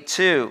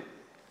 8:2.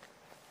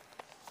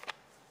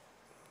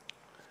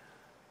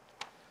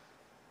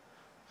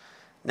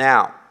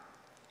 Now,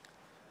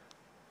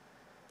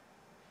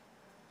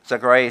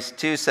 Zechariah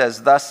 2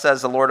 says, thus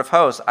says the Lord of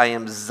hosts, I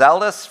am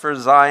zealous for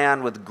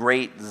Zion with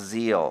great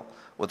zeal,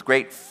 with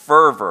great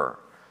fervor.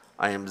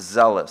 I am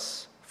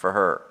zealous for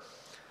her.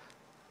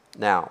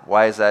 Now,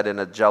 why is that in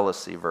a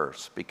jealousy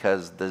verse?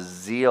 Because the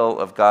zeal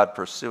of God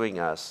pursuing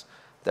us,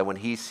 that when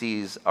he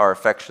sees our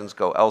affections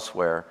go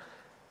elsewhere,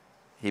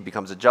 he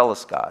becomes a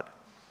jealous God.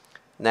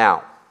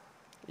 Now,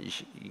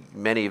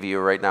 many of you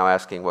are right now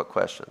asking what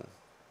question?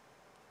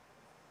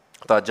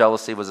 I thought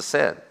jealousy was a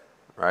sin,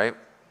 right?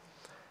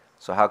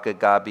 So how could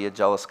God be a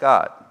jealous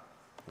God?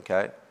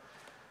 Okay?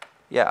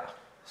 Yeah.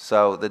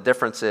 So the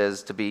difference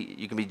is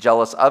you can be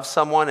jealous of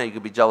someone and you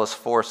can be jealous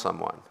for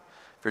someone.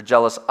 If you're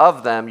jealous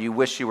of them, you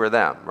wish you were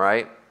them,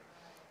 right?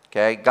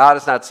 Okay? God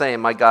is not saying,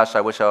 my gosh,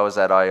 I wish I was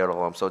that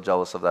idol. I'm so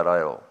jealous of that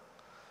idol.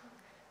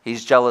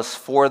 He's jealous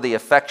for the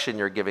affection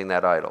you're giving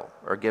that idol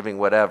or giving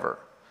whatever.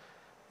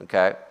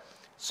 Okay?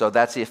 So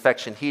that's the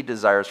affection he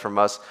desires from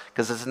us,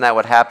 because isn't that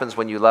what happens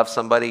when you love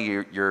somebody?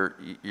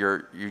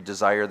 You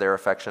desire their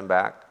affection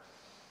back.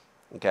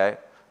 Okay?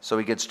 So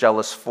he gets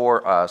jealous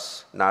for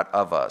us, not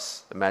of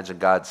us. Imagine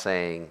God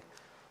saying,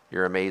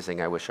 you're amazing,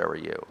 I wish I were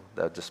you.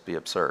 That would just be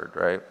absurd,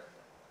 right?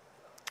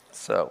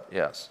 So,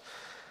 yes.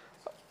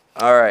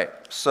 All right,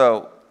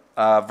 so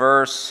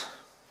verse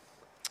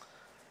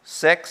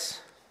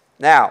 6.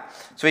 Now,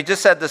 so he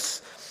just said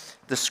this.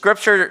 The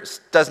scripture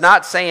does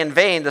not say in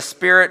vain, the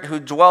Spirit who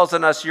dwells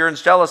in us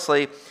yearns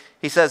jealously.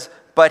 He says,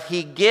 but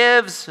he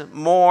gives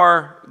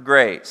more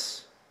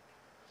grace.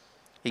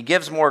 He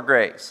gives more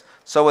grace.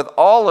 So with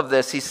all of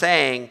this, he's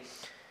saying,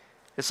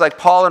 it's like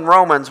Paul in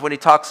Romans when he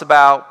talks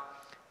about,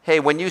 hey,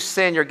 when you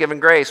sin, you're given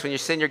grace. When you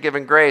sin, you're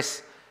given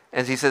grace.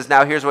 And he says,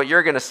 now here's what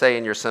you're going to say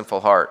in your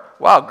sinful heart.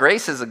 Wow,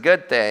 grace is a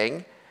good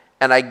thing,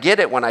 and I get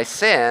it when I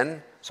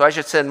sin, so I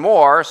should sin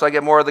more, so I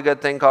get more of the good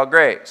thing called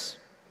grace.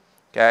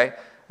 Okay?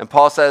 And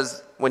Paul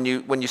says, when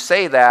you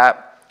say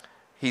that,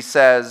 he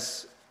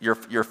says,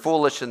 you're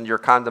foolish and your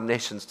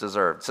condemnation's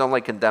deserved. It's only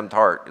a condemned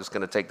heart is going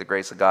to take the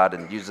grace of God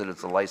and use it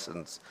as a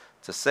license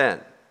to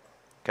sin.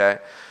 Okay?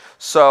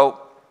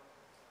 So,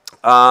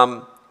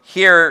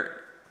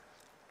 here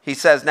he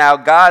says, now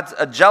God's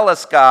a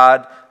jealous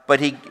God,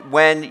 but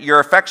when your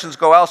affections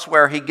go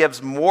elsewhere, he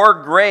gives more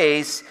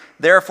grace.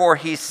 Therefore,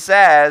 he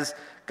says,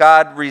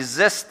 God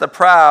resists the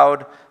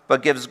proud,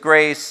 but gives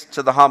grace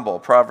to the humble.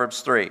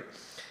 Proverbs 3.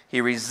 He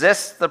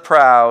resists the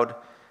proud,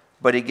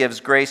 but he gives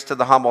grace to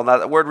the humble. Now,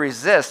 the word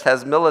resist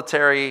has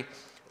military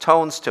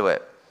tones to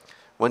it.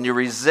 When you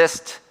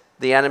resist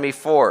the enemy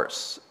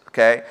force,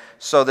 okay?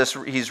 So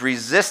he's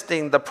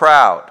resisting the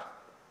proud.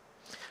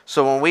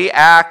 So when we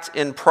act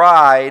in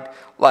pride,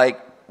 like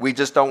we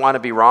just don't want to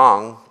be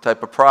wrong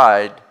type of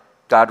pride,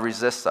 God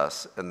resists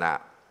us in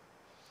that.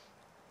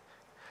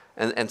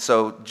 And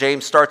so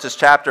James starts his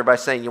chapter by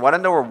saying, you want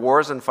to know where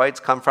wars and fights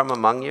come from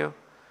among you?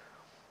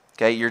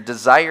 Okay, your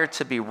desire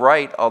to be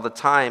right all the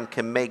time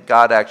can make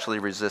God actually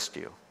resist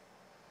you.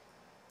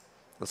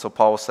 And so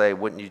Paul will say,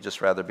 wouldn't you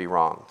just rather be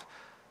wronged?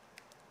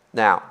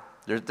 Now,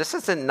 this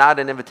isn't not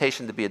an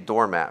invitation to be a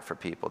doormat for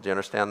people. Do you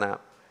understand that?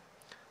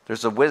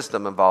 There's a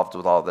wisdom involved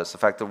with all this. In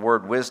fact, the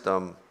word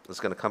wisdom is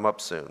going to come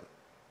up soon.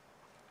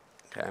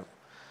 Okay.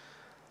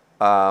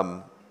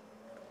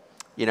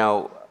 You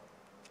know,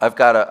 I've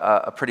got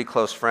a pretty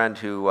close friend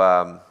who,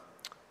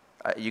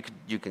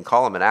 you can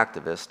call him an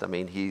activist. I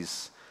mean,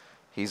 he's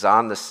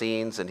on the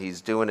scenes and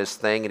he's doing his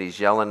thing and he's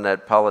yelling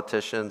at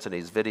politicians and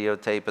he's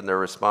videotaping their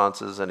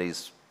responses and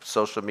he's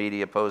social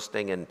media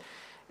posting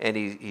and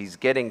he's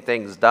getting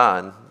things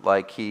done.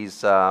 Like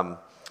he's actually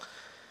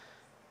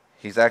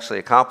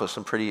accomplished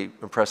some pretty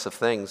impressive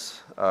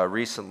things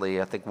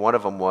recently. I think one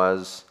of them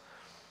was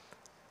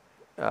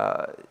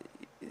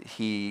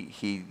he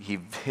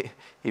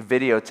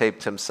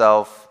videotaped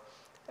himself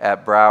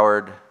at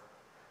Broward.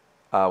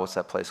 What's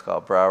that place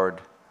called? Broward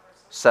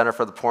Center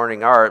for the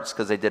Performing Arts,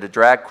 because they did a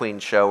drag queen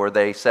show where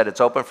they said it's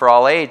open for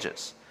all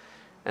ages.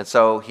 And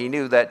so he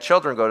knew that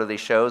children go to these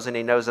shows, and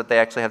he knows that they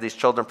actually have these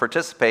children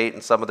participate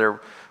in some of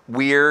their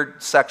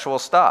weird sexual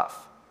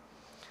stuff.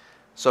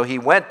 So he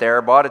went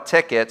there, bought a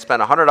ticket,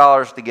 spent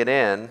 $100 to get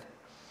in,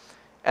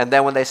 and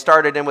then when they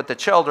started in with the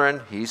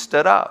children, he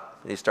stood up.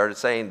 And he started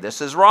saying, this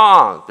is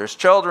wrong. There's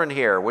children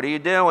here. What are you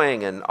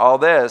doing? And all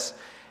this.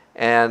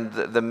 And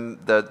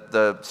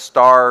the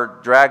star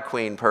drag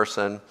queen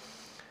person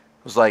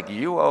was like,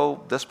 you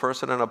owe this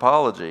person an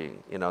apology,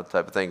 you know,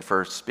 type of thing,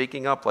 for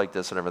speaking up like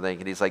this and everything.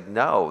 And he's like,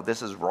 no,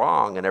 this is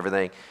wrong and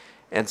everything.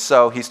 And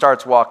so he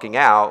starts walking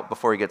out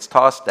before he gets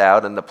tossed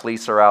out, and the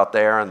police are out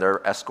there and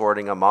they're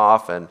escorting him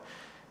off. And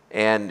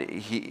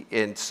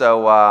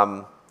so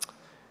I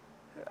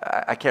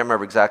can't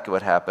remember exactly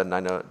what happened.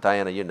 I know,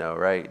 Diana, you know,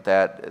 right?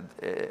 That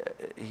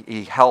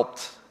he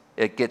helped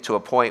it get to a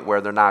point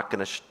where they're not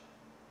going to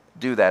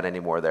do that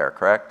anymore there,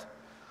 correct?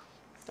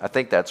 I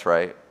think that's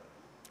right.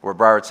 Where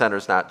Broward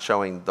Center's not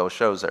showing those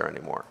shows there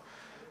anymore.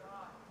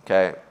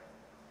 Okay.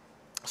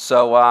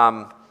 So,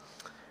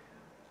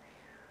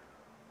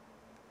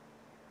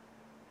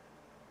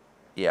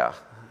 yeah.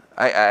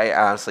 I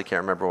honestly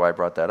can't remember why I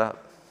brought that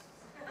up.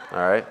 All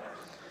right.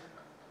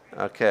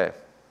 Okay.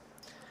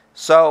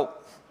 So,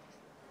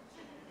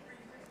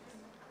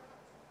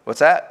 what's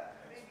that?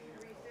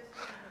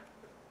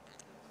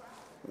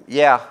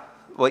 Yeah.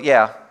 Well,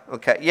 yeah.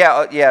 Okay.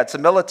 Yeah. Yeah. It's a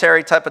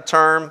military type of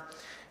term.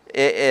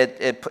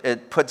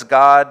 It puts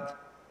God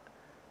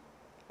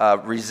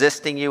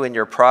resisting you in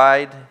your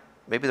pride.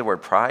 Maybe the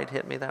word pride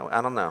hit me that way.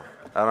 I don't know.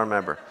 I don't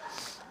remember.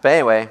 But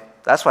anyway,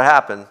 that's what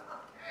happened.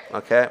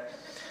 Okay.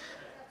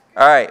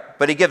 All right.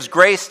 But he gives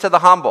grace to the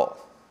humble.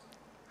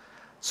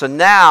 So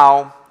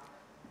now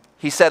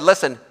he said,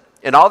 listen,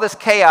 in all this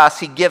chaos,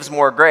 he gives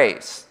more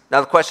grace.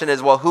 Now the question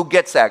is, well, who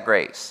gets that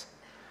grace?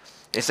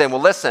 He's saying,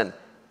 well, listen,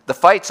 the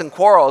fights and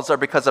quarrels are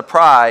because of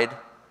pride.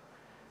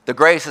 The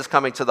grace is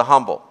coming to the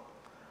humble.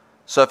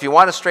 So if you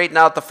want to straighten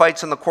out the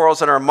fights and the quarrels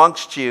that are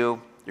amongst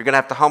you, you're going to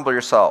have to humble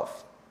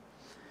yourself.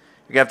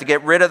 You're going to have to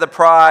get rid of the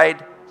pride.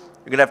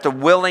 You're going to have to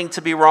willing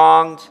to be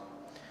wronged.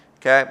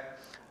 Okay?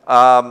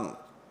 I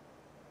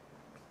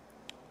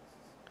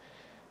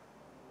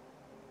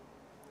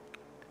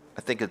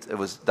think it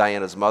was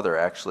Diana's mother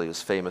actually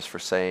was famous for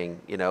saying,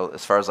 you know,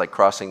 as far as like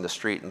crossing the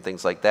street and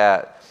things like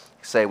that,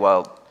 say,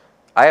 well,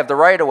 I have the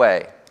right of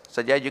way. I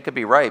said, yeah, you could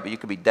be right, but you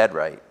could be dead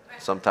right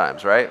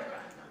sometimes, right?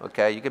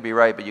 Okay, you could be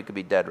right, but you could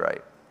be dead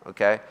right.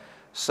 Okay?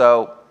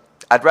 So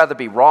I'd rather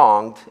be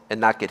wronged and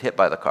not get hit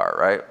by the car,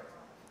 right?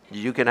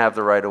 You can have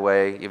the right of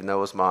way, even though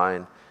it was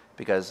mine,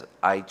 because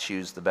I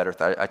choose the better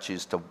I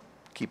choose to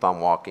keep on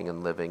walking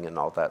and living and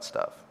all that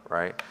stuff,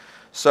 right?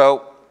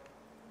 So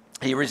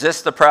he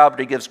resists the proud, but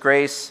he gives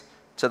grace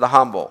to the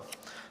humble.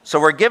 So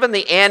we're given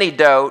the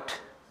antidote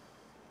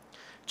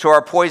to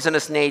our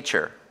poisonous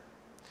nature.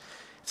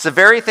 It's the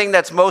very thing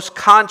that's most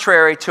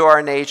contrary to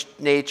our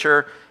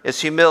nature is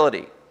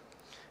humility.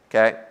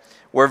 Okay?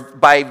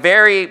 By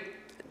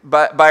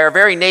our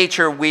very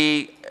nature,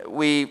 we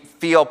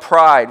feel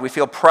pride. We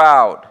feel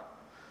proud.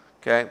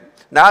 Okay?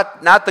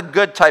 Not the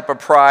good type of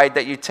pride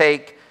that you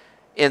take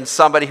in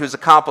somebody who's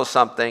accomplished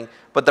something,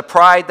 but the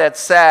pride that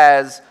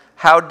says,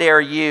 how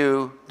dare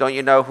you, don't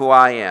you know who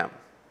I am?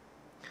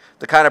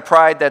 The kind of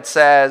pride that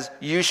says,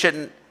 you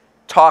shouldn't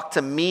talk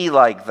to me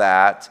like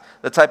that.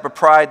 The type of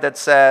pride that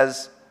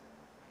says,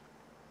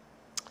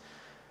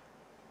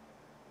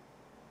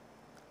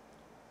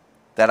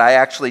 that I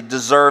actually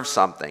deserve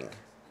something.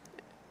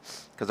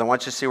 Because I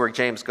want you to see where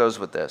James goes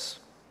with this.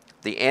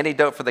 The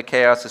antidote for the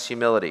chaos is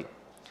humility.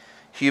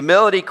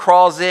 Humility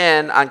crawls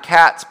in on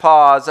cat's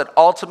paws that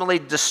ultimately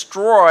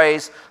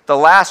destroys the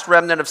last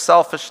remnant of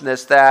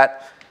selfishness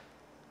that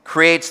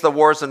creates the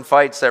wars and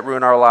fights that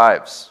ruin our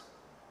lives.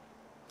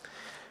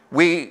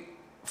 We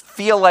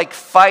feel like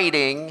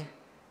fighting,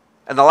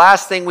 and the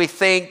last thing we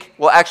think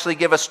will actually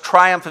give us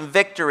triumph and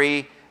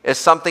victory is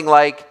something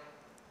like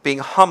being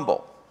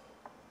humble.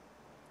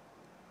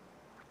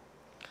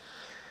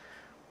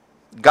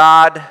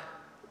 God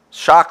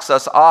shocks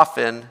us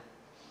often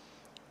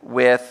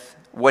with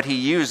what he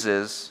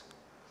uses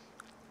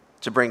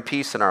to bring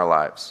peace in our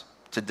lives,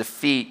 to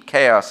defeat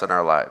chaos in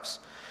our lives.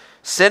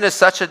 Sin is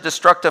such a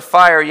destructive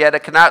fire, yet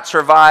it cannot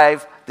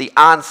survive the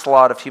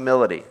onslaught of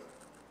humility.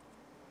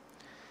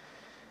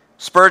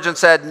 Spurgeon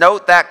said,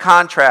 note that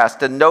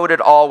contrast and note it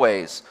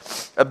always.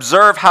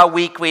 Observe how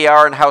weak we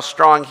are and how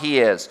strong he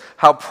is,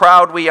 how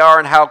proud we are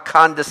and how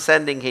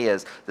condescending he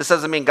is. This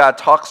doesn't mean God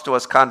talks to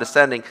us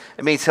condescending.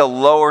 It means he'll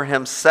lower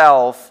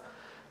himself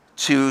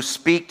to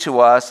speak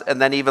to us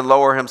and then even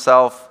lower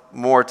himself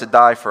more to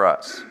die for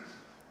us.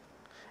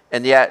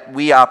 And yet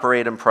we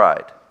operate in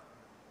pride.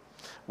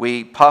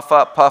 We puff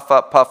up, puff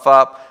up, puff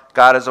up.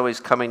 God is always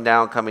coming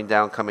down, coming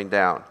down, coming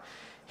down.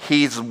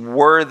 He's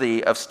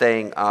worthy of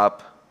staying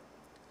up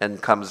and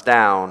comes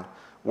down.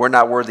 We're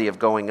not worthy of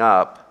going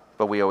up,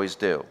 but we always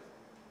do.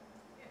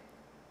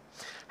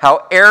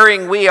 How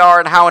erring we are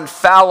and how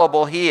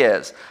infallible he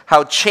is.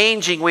 How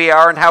changing we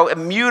are and how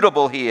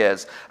immutable he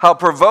is. How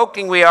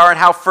provoking we are and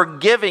how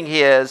forgiving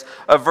he is.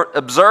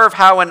 Observe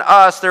how in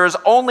us there is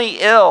only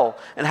ill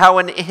and how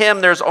in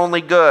him there's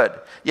only good.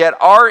 Yet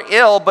our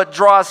ill but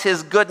draws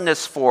his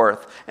goodness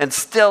forth, and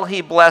still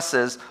he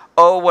blesses.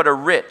 Oh, what a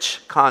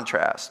rich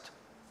contrast,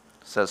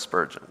 says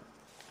Spurgeon.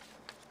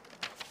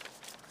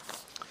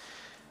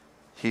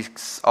 He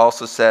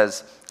also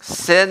says,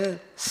 sin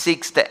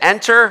seeks to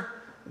enter,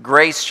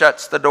 grace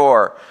shuts the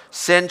door.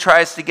 Sin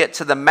tries to get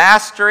to the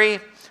mastery,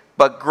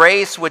 but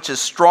grace, which is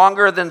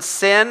stronger than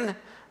sin,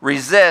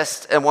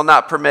 resists and will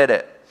not permit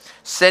it.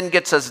 Sin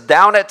gets us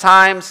down at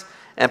times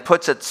and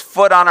puts its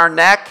foot on our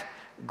neck.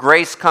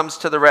 Grace comes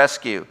to the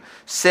rescue.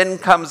 Sin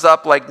comes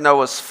up like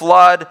Noah's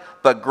flood,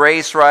 but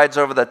grace rides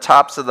over the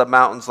tops of the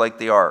mountains like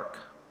the ark.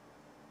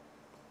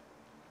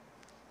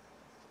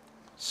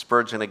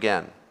 Spurgeon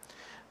again.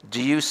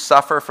 Do you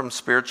suffer from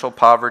spiritual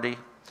poverty?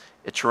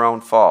 It's your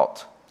own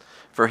fault.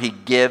 for he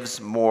gives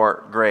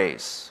more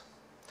grace.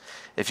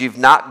 If you've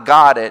not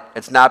got it,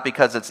 it's not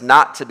because it's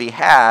not to be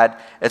had,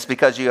 it's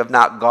because you have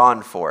not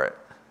gone for it.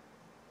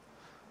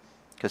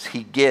 Because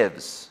he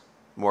gives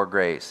more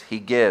grace. He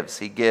gives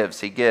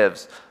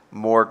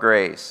more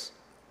grace.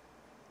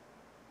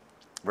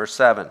 Verse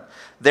 7,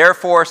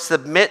 therefore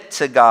submit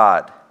to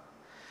God.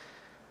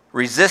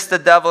 Resist the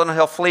devil and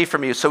he'll flee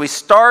from you. So he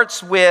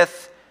starts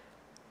with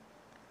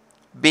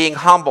being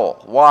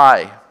humble.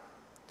 Why?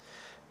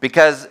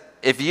 Because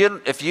if you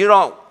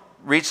don't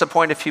reach the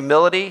point of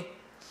humility,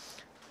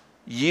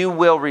 you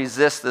will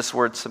resist this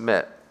word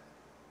submit.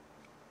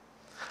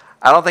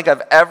 I don't think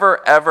I've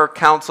ever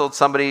counseled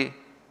somebody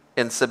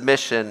in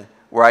submission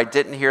where I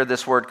didn't hear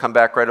this word come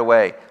back right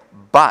away.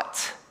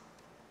 But.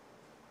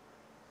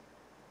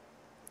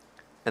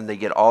 And they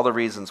get all the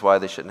reasons why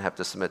they shouldn't have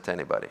to submit to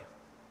anybody.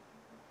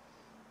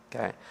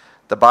 Okay?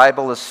 The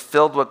Bible is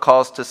filled with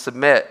calls to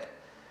submit,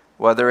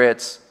 whether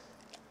it's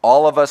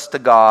all of us to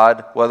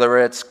God, whether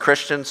it's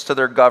Christians to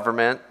their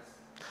government,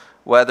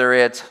 whether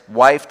it's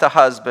wife to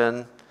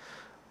husband,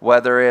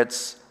 whether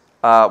it's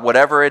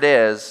whatever it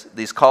is,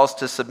 these calls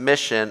to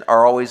submission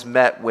are always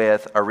met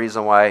with a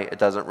reason why it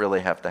doesn't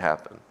really have to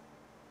happen.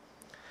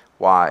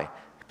 Why?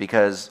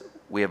 Because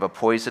we have a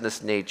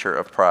poisonous nature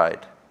of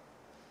pride.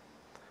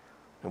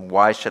 And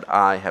why should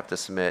I have to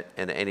submit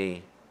in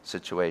any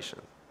situation?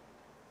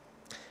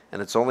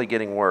 And it's only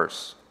getting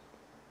worse.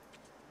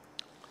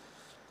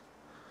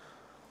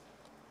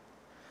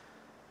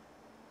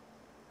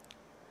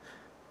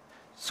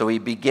 So he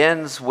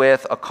begins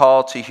with a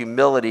call to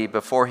humility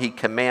before he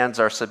commands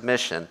our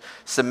submission.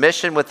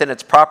 Submission within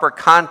its proper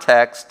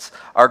contexts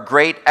are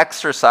great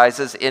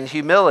exercises in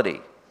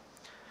humility.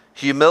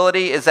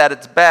 Humility is at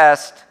its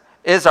best,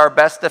 is our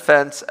best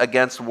defense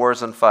against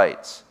wars and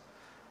fights.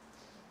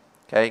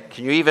 Okay?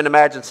 Can you even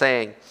imagine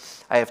saying,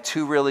 I have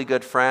two really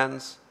good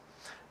friends.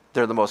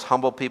 They're the most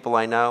humble people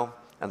I know,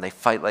 and they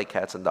fight like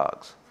cats and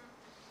dogs.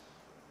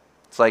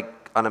 It's like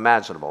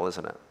unimaginable,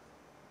 isn't it?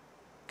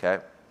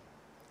 Okay?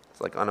 It's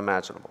like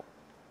unimaginable.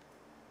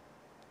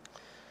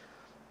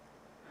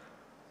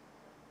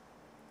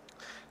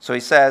 So he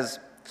says,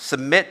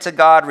 submit to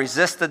God,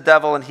 resist the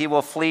devil, and he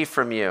will flee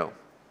from you.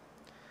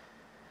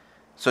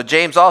 So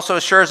James also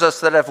assures us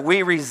that if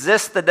we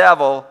resist the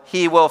devil,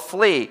 he will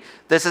flee.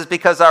 This is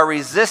because our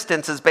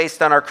resistance is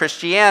based on our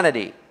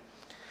Christianity.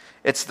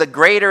 It's the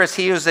greater is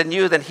he who's in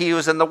you than he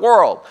who's in the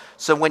world.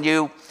 So when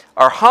you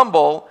are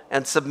humble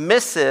and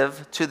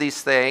submissive to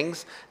these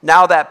things,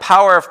 now that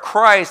power of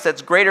Christ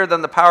that's greater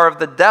than the power of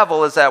the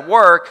devil is at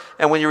work.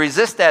 And when you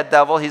resist that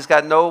devil, he's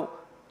got no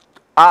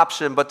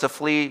option but to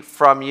flee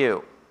from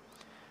you.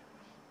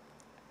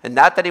 And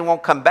not that he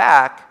won't come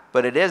back,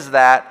 but it is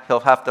that he'll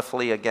have to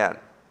flee again.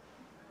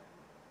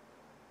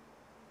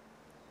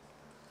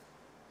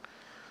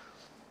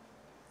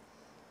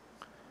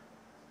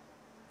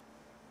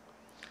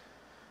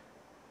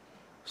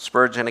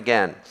 Spurgeon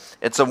again.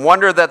 It's a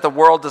wonder that the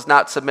world does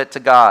not submit to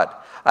God.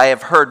 I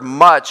have heard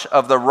much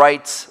of the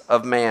rights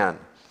of man.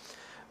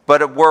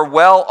 But it were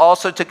well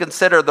also to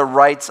consider the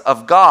rights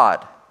of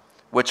God,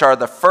 which are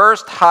the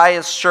first,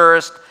 highest,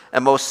 surest,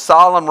 and most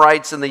solemn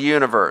rights in the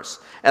universe,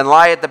 and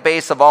lie at the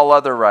base of all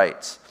other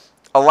rights.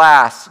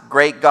 Alas,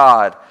 great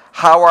God,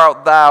 how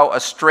art thou a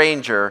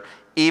stranger,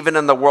 even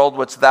in the world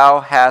which thou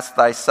hast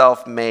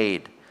thyself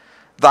made?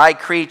 Thy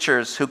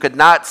creatures, who could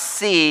not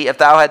see if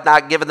thou had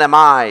not given them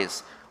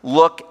eyes,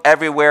 look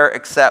everywhere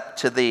except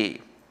to thee.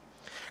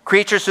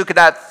 Creatures who could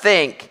not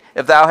think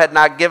if thou had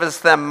not given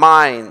them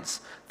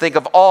minds, think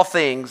of all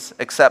things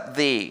except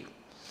thee.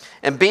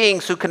 And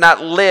beings who could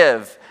not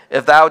live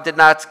if thou did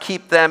not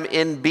keep them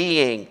in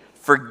being,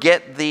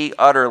 forget thee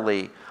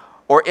utterly.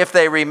 Or if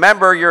they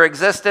remember your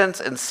existence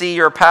and see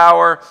your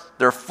power,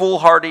 they're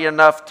foolhardy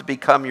enough to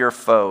become your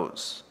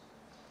foes.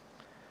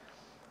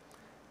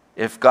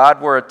 If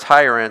God were a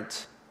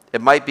tyrant,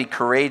 it might be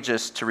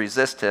courageous to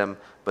resist him,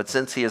 but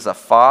since he is a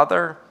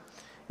father,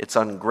 it's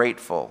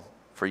ungrateful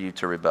for you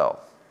to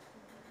rebel.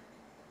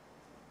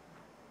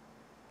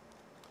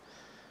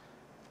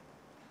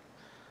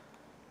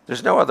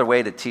 There's no other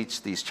way to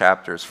teach these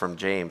chapters from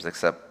James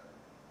except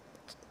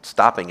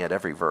stopping at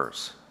every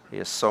verse. He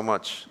has so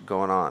much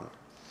going on.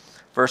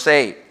 Verse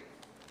 8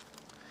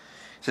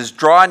 says,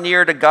 draw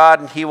near to God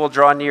and he will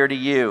draw near to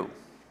you.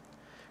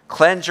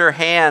 Cleanse your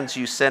hands,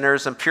 you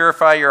sinners, and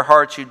purify your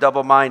hearts, you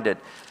double-minded.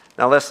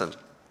 Now listen.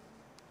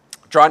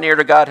 Draw near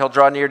to God, he'll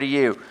draw near to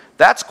you.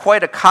 That's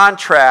quite a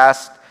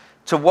contrast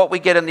to what we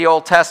get in the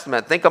Old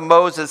Testament. Think of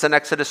Moses in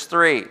Exodus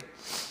 3.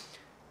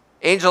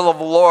 Angel of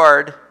the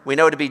Lord, we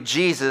know to be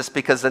Jesus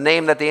because the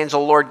name that the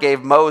angel of the Lord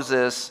gave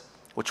Moses,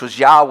 which was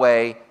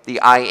Yahweh, the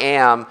I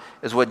am,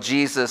 is what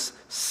Jesus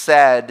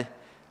said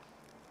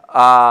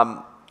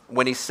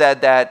when he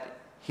said that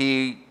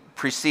he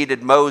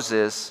preceded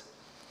Moses.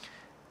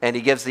 And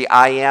he gives the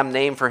I am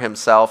name for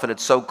himself, and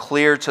it's so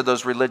clear to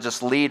those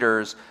religious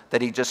leaders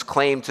that he just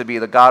claimed to be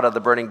the God of the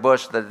burning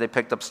bush that they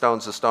picked up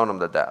stones to stone him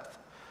to death.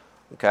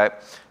 Okay?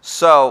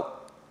 So,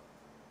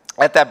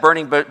 at that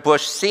burning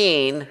bush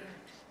scene,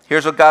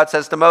 here's what God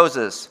says to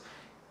Moses.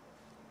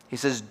 He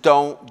says,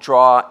 don't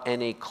draw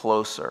any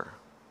closer.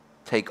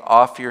 Take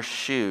off your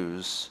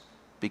shoes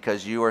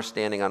because you are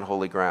standing on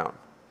holy ground.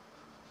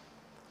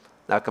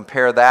 Now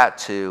compare that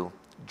to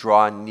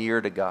draw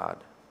near to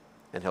God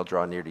and he'll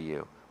draw near to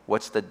you.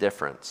 What's the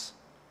difference?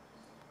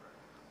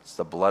 It's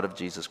the blood of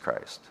Jesus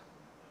Christ.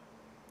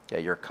 Yeah,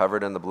 you're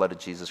covered in the blood of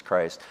Jesus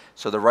Christ.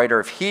 So the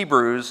writer of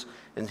Hebrews,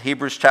 in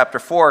Hebrews chapter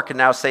 4, can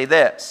now say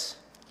this.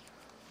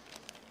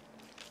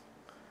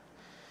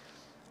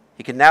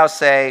 He can now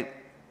say,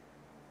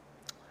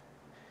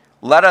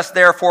 let us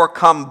therefore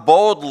come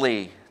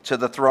boldly to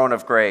the throne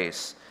of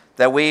grace,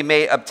 that we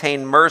may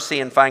obtain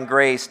mercy and find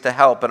grace to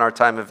help in our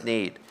time of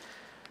need.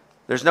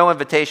 There's no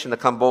invitation to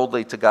come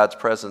boldly to God's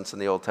presence in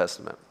the Old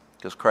Testament,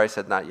 because Christ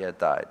had not yet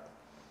died.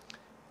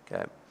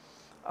 Okay.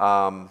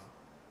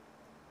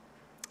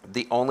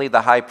 Only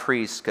the high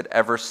priest could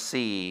ever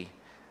see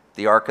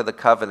the Ark of the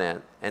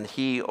Covenant, and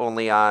he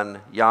only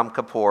on Yom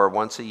Kippur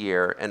once a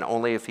year, and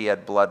only if he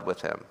had blood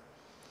with him.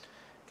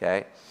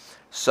 Okay?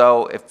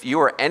 So if you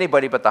were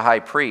anybody but the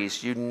high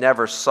priest, you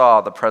never saw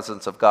the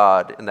presence of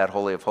God in that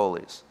Holy of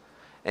Holies.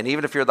 And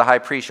even if you're the high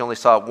priest, you only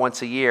saw it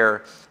once a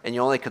year, and you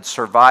only could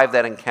survive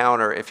that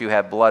encounter if you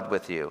had blood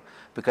with you,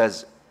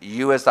 because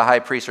you as the high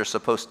priest are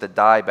supposed to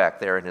die back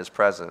there in his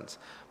presence,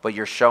 but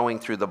you're showing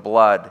through the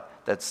blood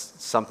that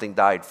something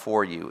died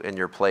for you in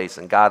your place,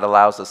 and God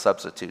allows a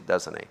substitute,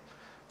 doesn't he?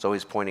 It's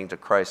always pointing to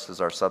Christ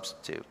as our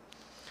substitute.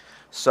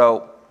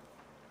 So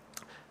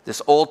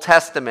this Old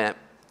Testament,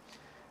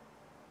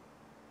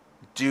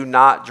 do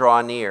not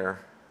draw near,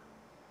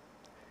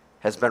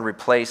 has been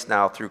replaced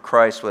now through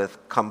Christ with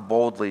come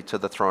boldly to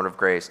the throne of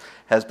grace,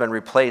 has been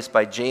replaced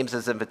by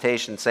James's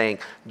invitation saying,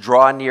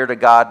 draw near to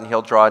God and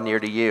he'll draw near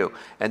to you.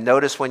 And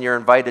notice when you're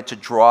invited to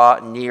draw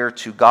near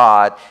to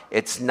God,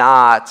 it's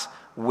not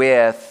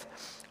with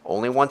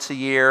only once a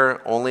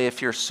year, only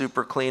if you're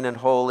super clean and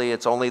holy,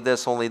 it's only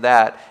this, only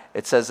that.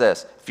 It says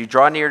this, if you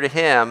draw near to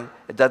him,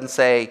 it doesn't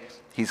say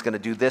he's going to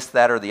do this,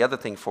 that, or the other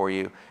thing for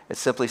you. It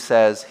simply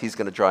says he's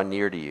going to draw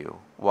near to you.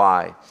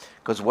 Why?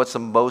 Because what's the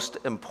most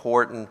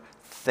important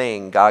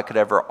thing God could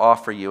ever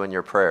offer you in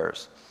your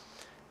prayers?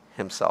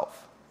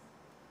 Himself.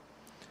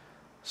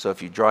 So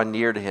if you draw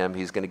near to him,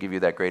 he's going to give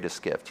you that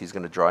greatest gift. He's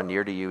going to draw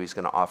near to you. He's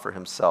going to offer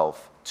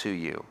himself to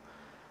you.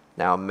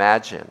 Now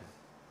imagine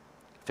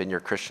if in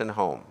your Christian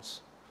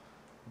homes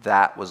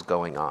that was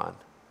going on.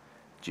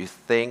 Do you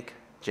think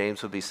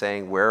James would be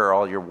saying, where are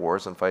all your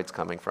wars and fights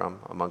coming from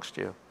amongst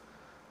you?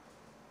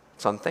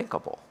 It's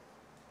unthinkable.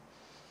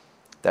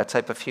 That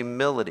type of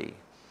humility,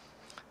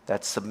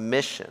 that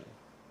submission,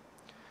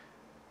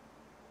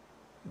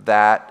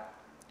 that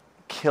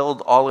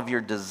killed all of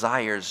your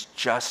desires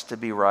just to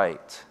be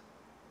right,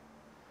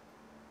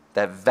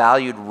 that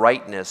valued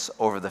rightness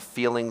over the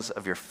feelings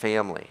of your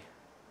family.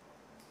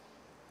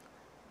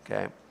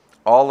 Okay?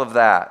 All of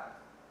that,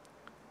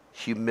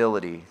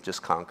 humility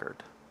just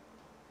conquered.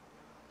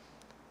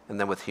 And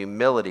then with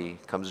humility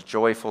comes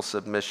joyful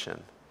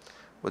submission.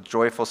 With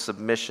joyful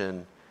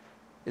submission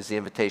is the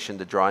invitation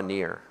to draw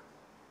near.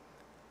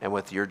 And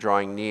with your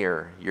drawing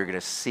near, you're going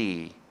to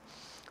see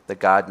that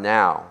God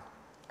now,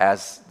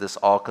 as this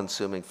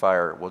all-consuming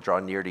fire, will draw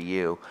near to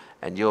you,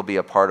 and you'll be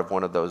a part of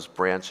one of those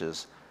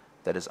branches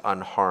that is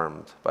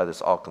unharmed by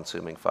this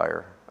all-consuming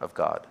fire of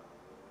God.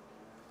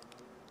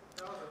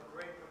 That was a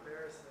great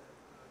comparison.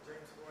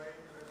 James 4:8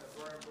 and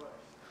the burning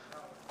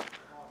bush.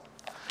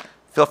 Awesome.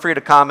 Feel free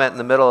to comment in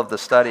the middle of the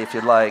study if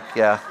you'd like.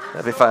 Yeah,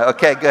 that'd be fine.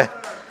 Okay, good.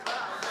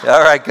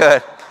 All right,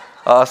 good.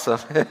 Awesome.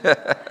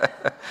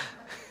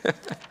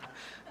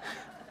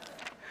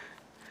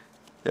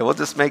 Yeah, we'll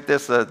just make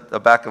this a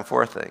back and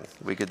forth thing.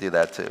 We could do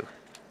that too.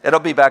 It'll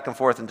be back and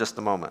forth in just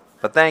a moment.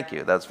 But thank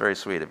you. That's very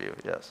sweet of you.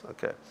 Yes,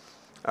 okay.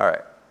 All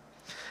right.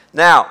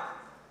 Now,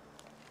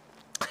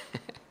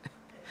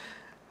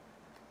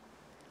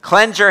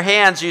 cleanse your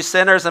hands, you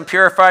sinners, and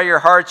purify your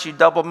hearts, you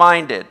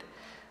double-minded.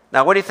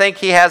 Now, what do you think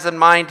he has in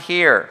mind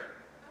here?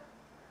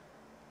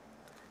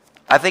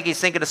 I think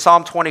he's thinking of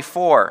Psalm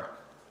 24.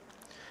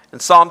 In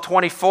Psalm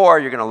 24,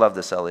 you're going to love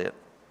this, Elliot.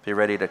 Be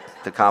ready to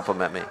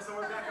compliment me.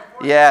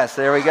 Yes,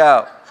 there we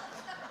go.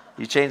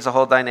 You changed the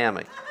whole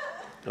dynamic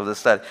of the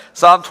study.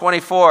 Psalm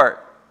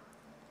 24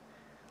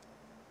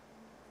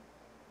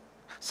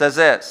 says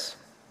this,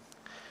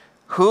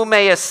 who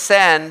may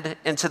ascend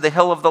into the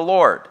hill of the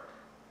Lord?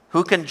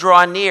 Who can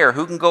draw near?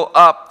 Who can go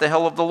up the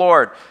hill of the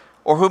Lord?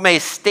 Or who may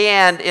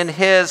stand in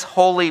his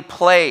holy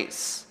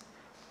place?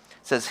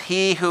 It says,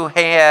 he who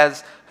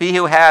has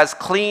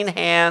clean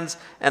hands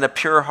and a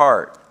pure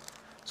heart.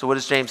 So what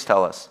does James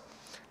tell us?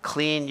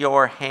 Clean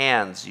your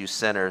hands, you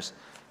sinners,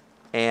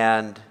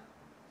 and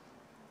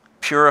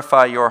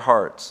purify your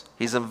hearts.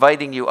 He's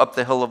inviting you up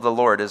the hill of the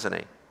Lord, isn't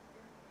he?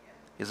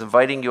 He's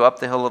inviting you up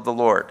the hill of the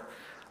Lord.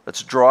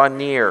 Let's draw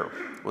near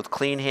with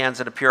clean hands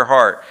and a pure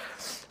heart.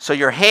 So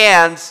your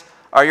hands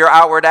are your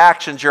outward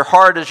actions. Your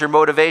heart is your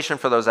motivation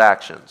for those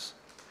actions.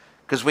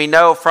 Because we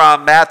know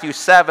from Matthew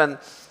 7,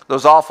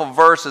 those awful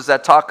verses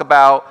that talk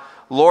about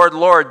Lord,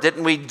 Lord,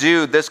 didn't we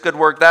do this good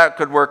work, that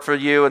good work for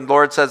you? And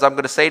Lord says, I'm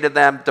going to say to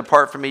them,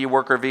 depart from me, you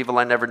worker of evil,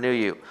 I never knew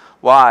you.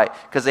 Why?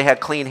 Because they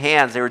had clean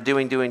hands. They were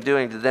doing.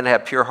 They didn't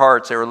have pure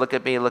hearts. They were, look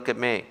at me, look at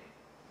me.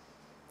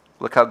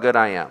 Look how good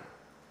I am.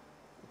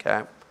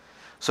 Okay?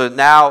 So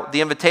now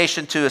the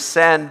invitation to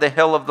ascend the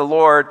hill of the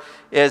Lord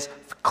is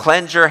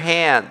cleanse your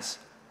hands.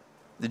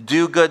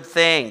 Do good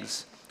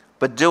things,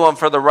 but do them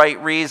for the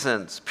right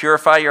reasons.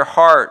 Purify your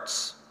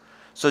hearts.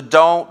 So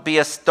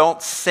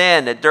don't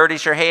sin. It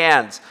dirties your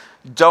hands.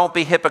 Don't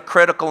be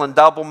hypocritical and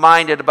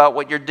double-minded about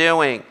what you're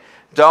doing.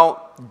 Don't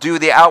do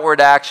the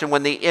outward action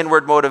when the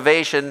inward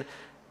motivation,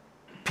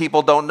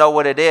 people don't know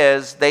what it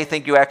is. They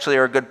think you actually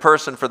are a good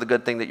person for the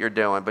good thing that you're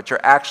doing, but you're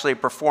actually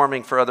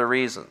performing for other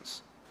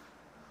reasons.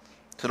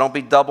 So don't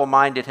be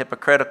double-minded,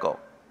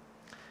 hypocritical.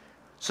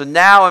 So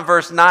now in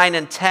verse 9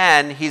 and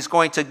 10, he's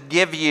going to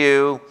give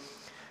you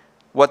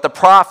what the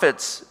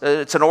prophets,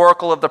 it's an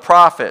oracle of the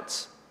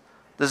prophets.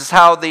 This is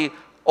how the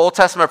Old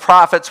Testament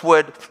prophets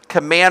would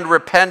command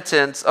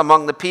repentance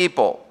among the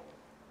people.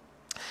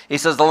 He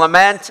says,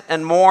 lament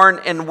and mourn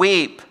and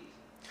weep.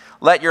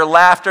 Let your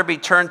laughter be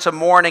turned to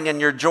mourning and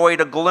your joy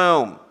to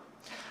gloom.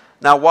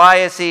 Now, why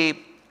is he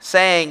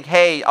saying,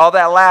 hey, all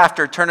that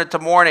laughter, turn it to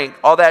mourning,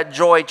 all that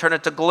joy, turn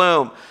it to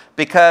gloom?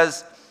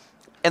 Because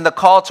in the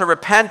call to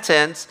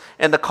repentance,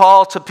 and the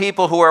call to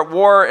people who are at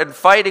war and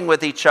fighting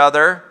with each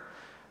other,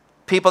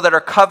 people that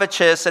are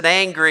covetous and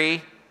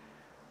angry,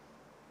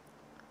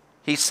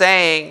 he's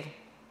saying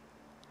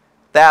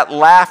that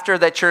laughter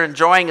that you're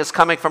enjoying is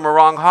coming from a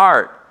wrong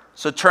heart.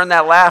 So turn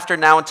that laughter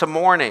now into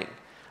mourning.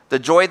 The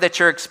joy that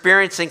you're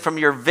experiencing from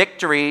your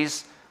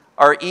victories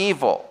are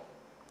evil.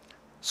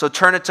 So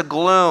turn it to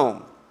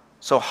gloom.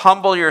 So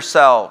humble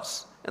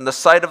yourselves in the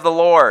sight of the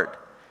Lord,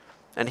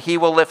 and he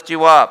will lift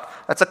you up.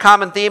 That's a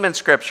common theme in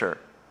Scripture.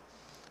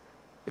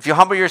 If you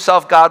humble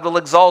yourself, God will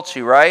exalt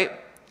you, right?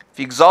 If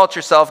you exalt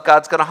yourself,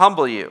 God's going to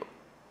humble you.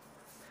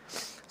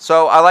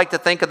 So I like to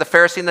think of the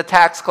Pharisee and the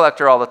tax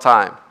collector all the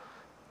time.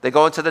 They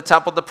go into the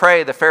temple to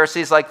pray. The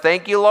Pharisee's like,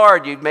 thank you,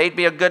 Lord. You made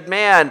me a good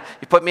man.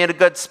 You put me in a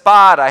good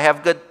spot. I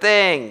have good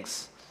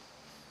things.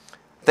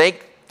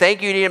 Thank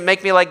you, you didn't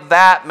make me like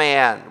that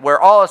man. Where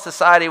all of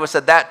society was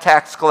said, that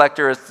tax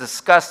collector is a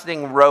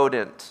disgusting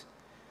rodent.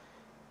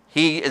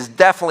 He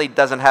definitely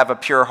doesn't have a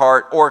pure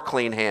heart or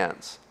clean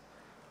hands.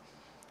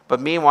 But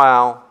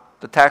meanwhile,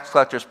 the tax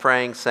collector is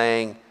praying,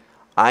 saying,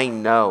 I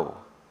know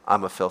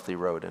I'm a filthy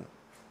rodent.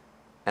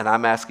 And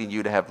I'm asking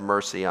you to have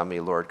mercy on me,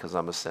 Lord, because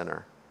I'm a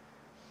sinner.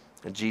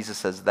 And Jesus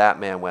says that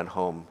man went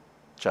home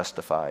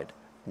justified,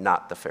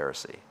 not the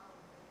Pharisee.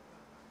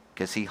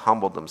 Because he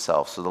humbled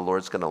himself, so the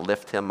Lord's going to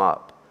lift him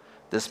up.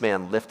 This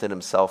man lifted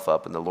himself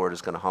up, and the Lord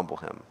is going to humble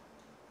him.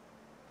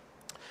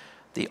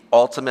 The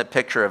ultimate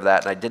picture of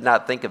that, and I did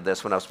not think of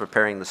this when I was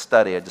preparing the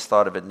study, I just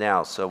thought of it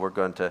now, so we're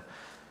going to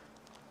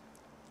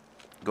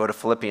go to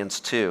Philippians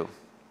 2.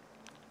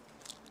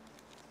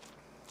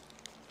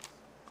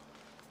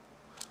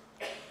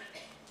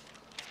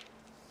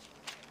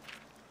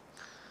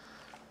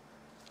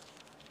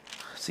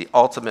 It's the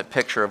ultimate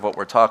picture of what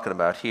we're talking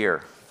about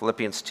here.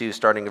 Philippians 2,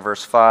 starting in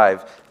verse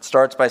 5, it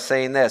starts by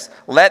saying this: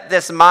 let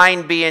this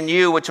mind be in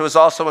you, which was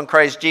also in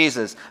Christ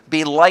Jesus.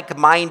 Be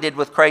like-minded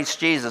with Christ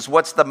Jesus.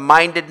 What's the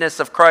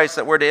mindedness of Christ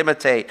that we're to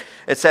imitate?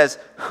 It says,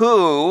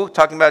 who,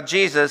 talking about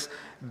Jesus,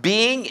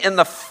 being in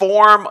the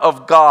form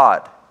of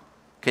God.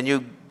 Can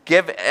you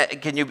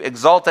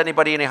exalt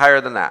anybody any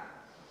higher than that?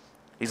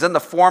 He's in the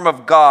form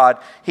of God.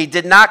 He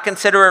did not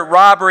consider it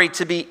robbery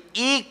to be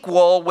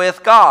equal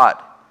with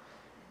God.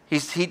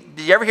 Did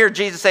you ever hear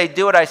Jesus say,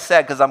 do what I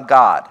said because I'm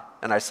God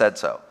and I said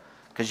so?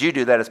 Because you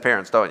do that as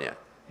parents, don't you?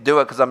 Do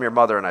it because I'm your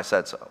mother and I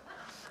said so.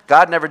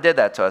 God never did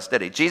that to us,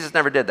 did he? Jesus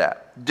never did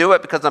that. Do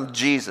it because I'm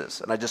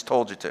Jesus and I just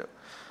told you to.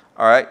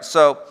 All right,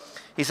 so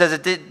he says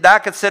it did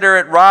not consider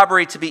it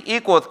robbery to be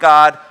equal with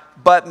God,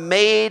 but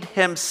made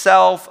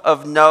himself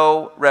of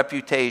no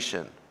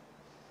reputation.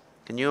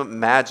 Can you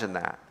imagine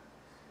that?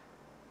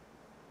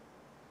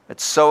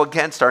 It's so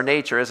against our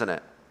nature, isn't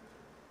it?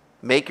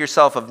 Make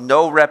yourself of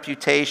no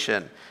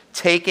reputation,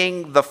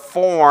 taking the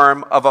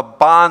form of a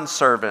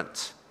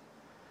bondservant.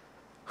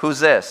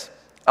 Who's this?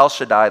 El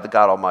Shaddai, the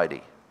God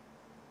Almighty,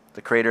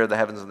 the creator of the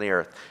heavens and the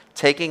earth.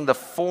 Taking the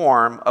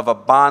form of a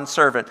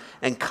bondservant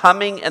and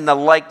coming in the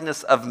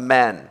likeness of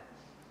men.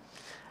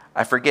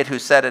 I forget who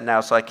said it now,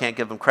 so I can't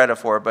give them credit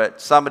for it,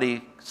 but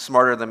somebody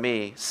smarter than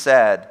me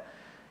said,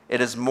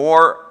 it is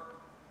more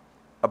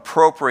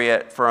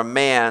appropriate for a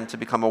man to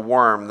become a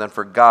worm than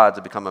for God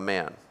to become a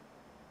man.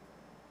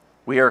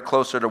 We are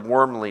closer to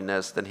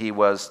wormliness than he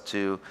was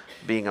to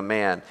being a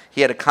man.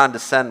 He had to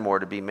condescend more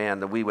to be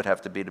man than we would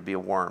have to be a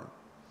worm.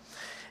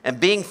 And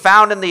being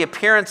found in the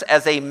appearance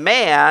as a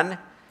man,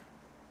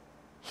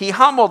 he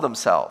humbled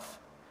himself,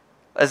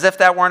 as if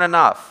that weren't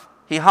enough.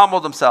 He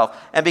humbled himself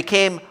and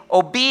became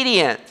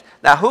obedient.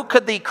 Now, who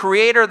could the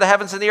creator of the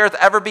heavens and the earth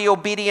ever be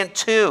obedient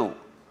to?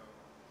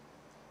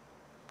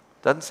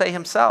 Doesn't say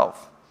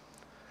himself.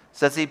 It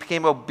says he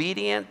became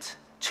obedient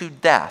to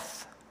death.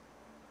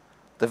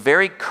 The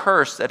very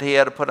curse that he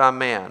had to put on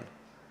man,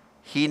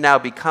 he now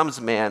becomes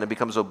man and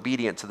becomes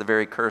obedient to the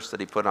very curse that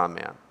he put on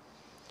man.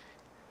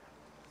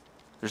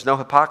 There's no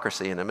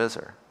hypocrisy in him, is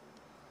there?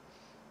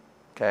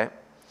 Okay?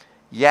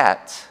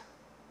 Yet,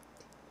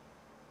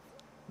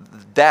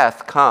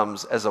 death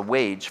comes as a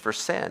wage for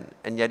sin,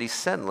 and yet he's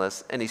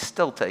sinless, and he's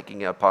still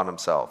taking it upon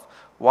himself.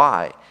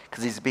 Why?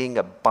 Because he's being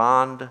a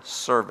bond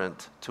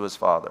servant to his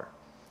Father.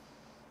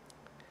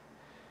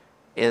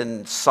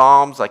 In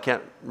Psalms, I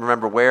can't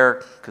remember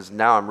where, because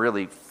now I'm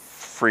really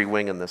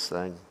free-winging this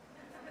thing.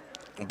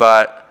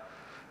 But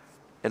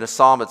in a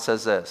psalm it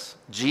says this,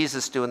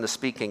 Jesus doing the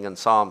speaking in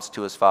Psalms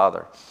to his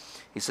Father.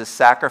 He says,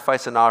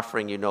 sacrifice and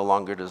offering you no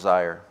longer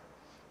desire.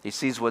 He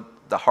sees what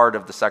the heart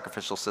of the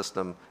sacrificial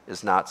system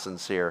is not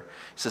sincere.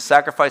 He says,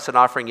 sacrifice and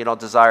offering you don't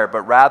desire,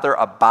 but rather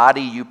a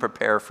body you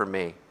prepare for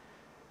me.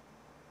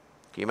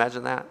 Can you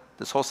imagine that?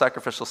 This whole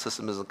sacrificial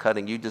system isn't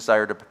cutting. You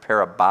desire to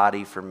prepare a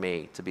body for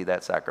me to be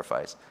that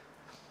sacrifice.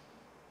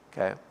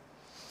 Okay?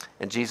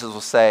 And Jesus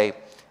will say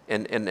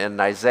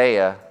in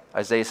Isaiah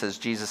says,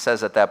 Jesus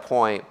says at that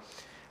point,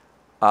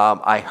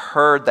 I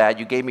heard that.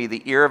 You gave me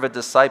the ear of a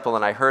disciple,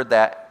 and I heard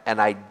that, and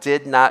I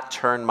did not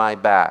turn my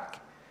back.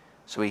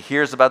 So he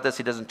hears about this.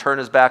 He doesn't turn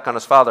his back on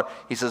his Father.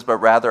 He says, but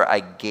rather I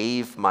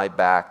gave my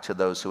back to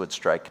those who would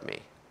strike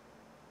me.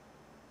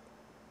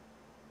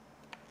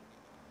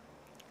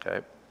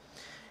 Okay?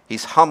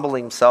 He's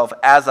humbling himself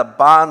as a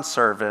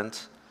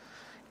bondservant,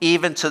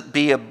 even to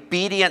be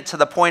obedient to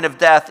the point of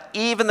death,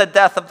 even the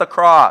death of the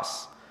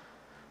cross.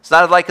 It's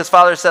not like his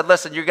Father said,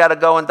 listen, you got to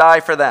go and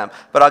die for them,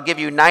 but I'll give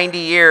you 90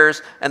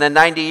 years, and in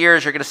 90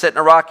 years you're going to sit in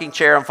a rocking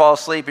chair and fall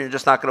asleep, and you're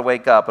just not going to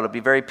wake up. It'll be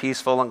very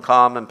peaceful and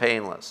calm and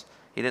painless.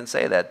 He didn't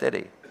say that, did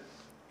he?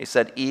 He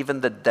said,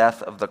 even the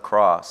death of the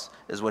cross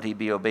is what he'd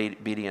be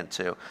obedient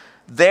to.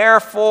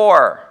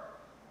 Therefore,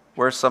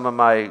 where's some of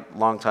my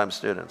longtime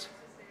students?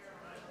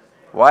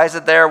 Why is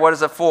it there? What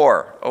is it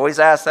for? Always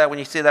ask that when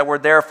you see that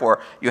word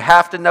therefore. You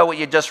have to know what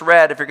you just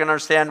read if you're going to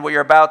understand what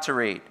you're about to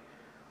read.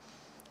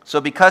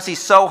 So because he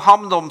so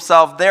humbled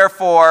himself,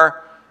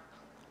 therefore,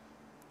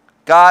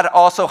 God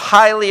also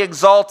highly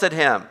exalted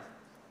him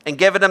and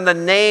given him the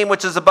name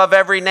which is above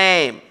every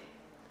name.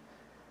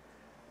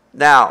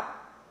 Now,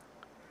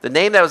 the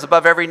name that was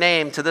above every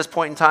name to this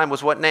point in time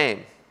was what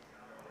name?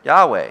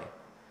 Yahweh. It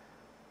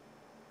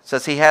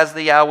says he has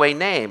the Yahweh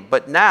name.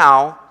 But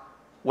now,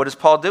 what does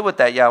Paul do with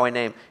that Yahweh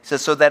name? He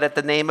says, so that at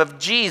the name of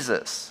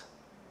Jesus,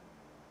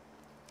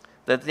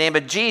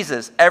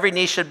 every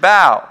knee should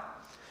bow,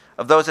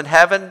 of those in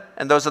heaven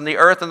and those on the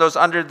earth and those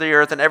under the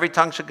earth, and every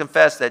tongue should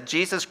confess that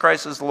Jesus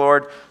Christ is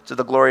Lord, to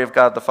the glory of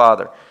God the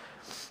Father.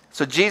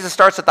 So Jesus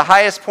starts at the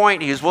highest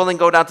point. He was willing to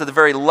go down to the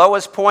very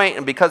lowest point,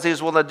 and because he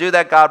was willing to do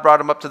that, God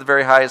brought him up to the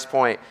very highest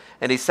point.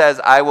 And he says,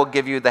 I will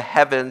give you the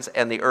heavens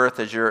and the earth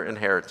as your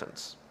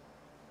inheritance.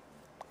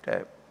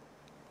 Okay.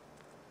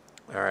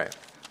 All right.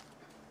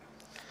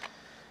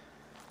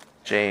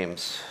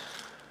 James.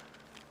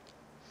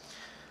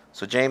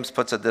 So James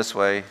puts it this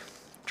way.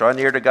 Draw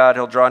near to God,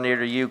 he'll draw near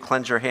to you.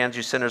 Cleanse your hands,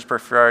 you sinners.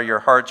 Purify your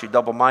hearts, you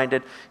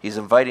double-minded. He's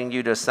inviting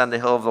you to ascend the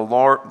hill of the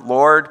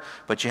Lord,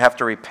 but you have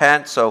to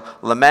repent. So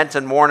lament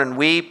and mourn and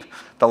weep.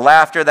 The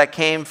laughter that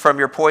came from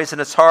your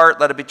poisonous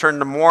heart, let it be turned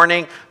to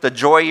mourning. The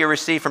joy you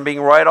receive from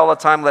being right all the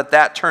time, let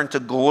that turn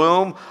to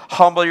gloom.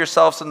 Humble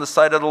yourselves in the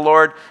sight of the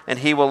Lord, and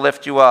he will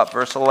lift you up.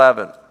 Verse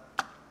 11.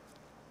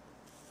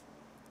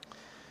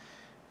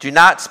 Do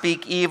not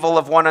speak evil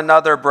of one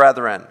another,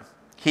 brethren.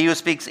 He who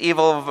speaks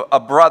evil of a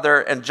brother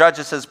and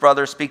judges his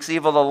brother speaks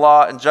evil of the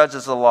law and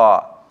judges the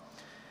law.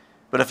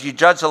 But if you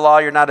judge the law,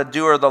 you're not a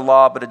doer of the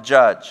law, but a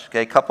judge.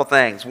 Okay, a couple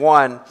things.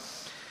 One,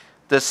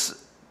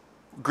 this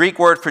Greek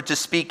word for to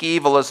speak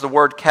evil is the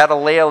word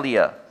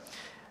katalelia.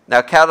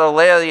 Now,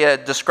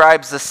 katalelia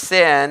describes the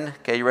sin.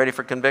 Okay, you ready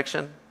for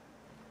conviction?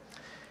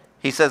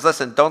 He says,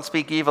 listen, don't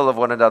speak evil of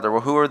one another.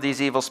 Well, who are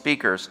these evil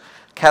speakers?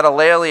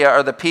 Katalelia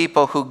are the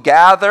people who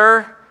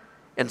gather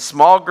in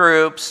small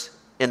groups,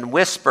 in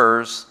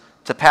whispers,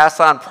 to pass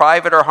on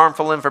private or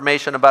harmful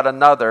information about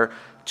another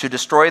to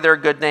destroy their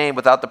good name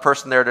without the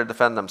person there to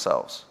defend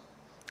themselves.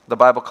 The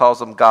Bible calls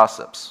them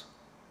gossips.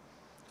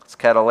 It's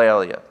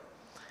katalelia.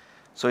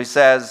 So he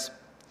says,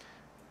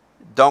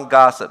 don't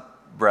gossip,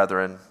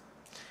 brethren.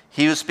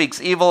 He who speaks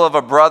evil of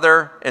a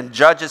brother and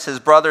judges his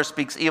brother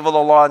speaks evil of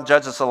the law and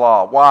judges the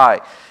law. Why?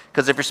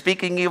 Because if you're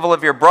speaking evil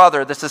of your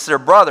brother, this is their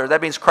brother. That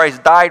means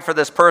Christ died for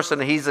this person,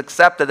 and he's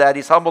accepted that.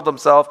 He's humbled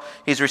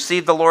himself. He's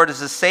received the Lord as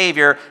his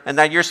Savior, and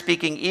now you're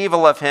speaking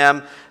evil of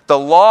him. The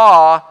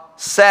law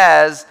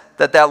says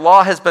that that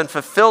law has been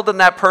fulfilled in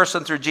that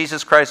person through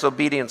Jesus Christ's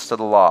obedience to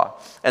the law.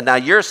 And now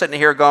you're sitting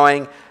here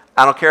going,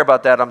 I don't care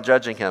about that. I'm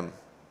judging him.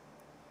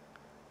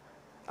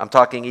 I'm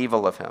talking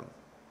evil of him.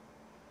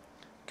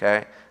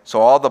 Okay?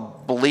 So all the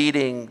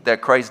bleeding that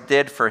Christ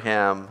did for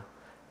him,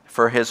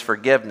 for his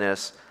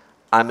forgiveness,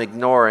 I'm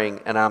ignoring,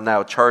 and I'm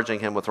now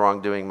charging him with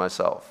wrongdoing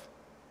myself.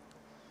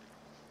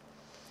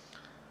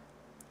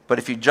 But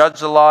if you judge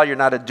the law, you're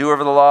not a doer of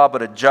the law,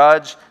 but a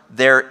judge.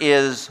 There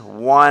is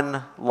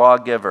one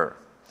lawgiver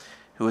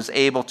who is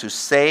able to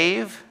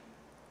save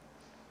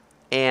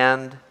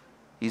and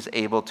he's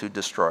able to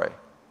destroy.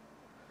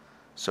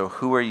 So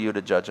who are you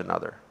to judge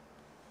another?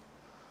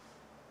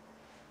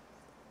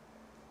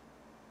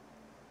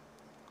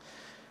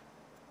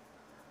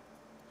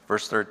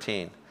 Verse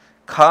 13.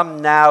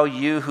 Come now,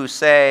 you who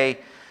say,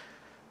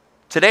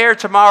 today or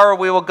tomorrow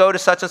we will go to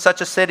such and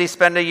such a city,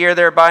 spend a year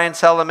there, buy and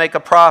sell, and make a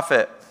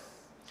profit.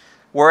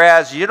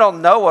 Whereas you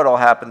don't know what will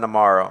happen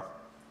tomorrow.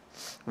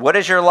 What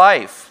is your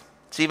life?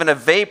 It's even a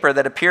vapor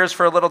that appears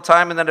for a little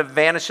time and then it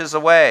vanishes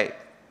away.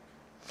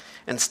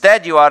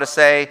 Instead, you ought to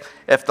say,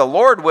 if the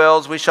Lord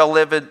wills, we shall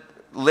live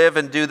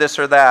and do this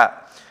or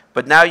that.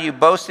 But now you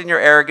boast in your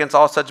arrogance,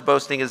 all such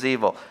boasting is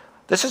evil.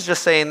 This is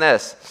just saying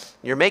this.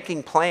 You're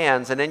making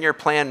plans, and in your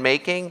plan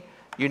making,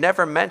 you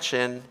never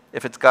mention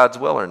if it's God's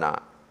will or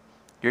not.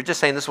 You're just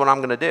saying, this is what I'm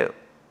going to do.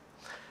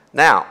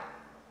 Now,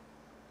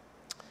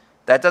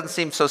 that doesn't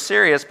seem so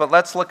serious, but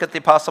let's look at the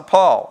Apostle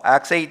Paul.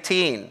 Acts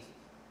 18,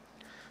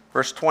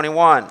 verse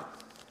 21.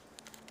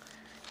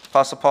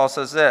 Apostle Paul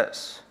says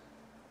this.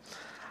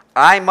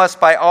 I must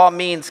by all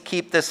means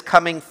keep this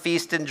coming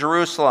feast in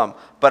Jerusalem,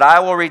 but I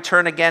will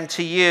return again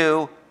to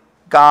you,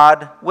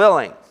 God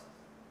willing.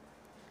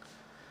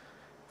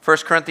 1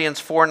 Corinthians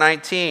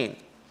 4:19.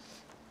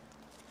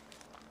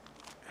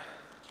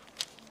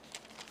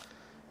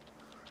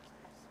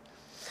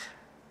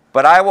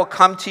 But I will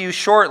come to you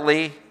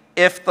shortly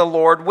if the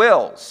Lord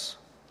wills.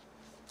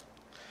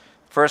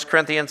 1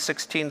 Corinthians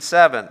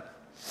 16:7.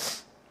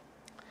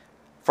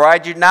 For I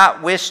do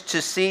not wish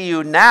to see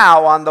you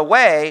now on the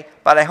way,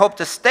 but I hope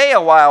to stay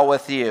a while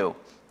with you,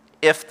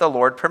 if the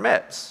Lord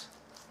permits.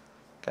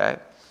 Okay?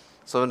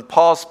 So in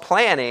Paul's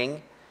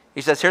planning,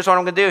 he says, here's what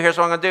I'm going to do, here's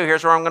what I'm going to do,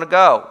 here's where I'm going to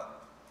go.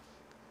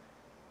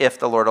 If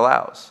the Lord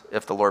allows,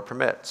 if the Lord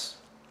permits.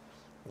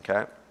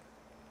 Okay?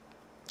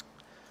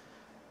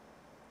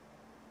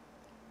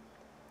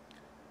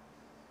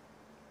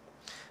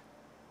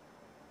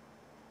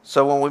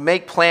 So when we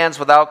make plans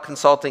without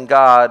consulting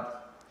God,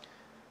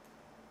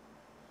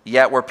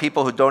 yet we're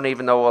people who don't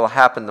even know what will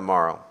happen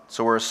tomorrow.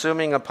 So we're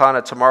assuming upon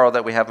a tomorrow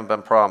that we haven't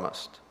been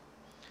promised.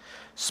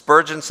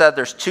 Spurgeon said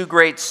there's two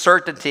great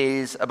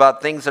certainties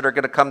about things that are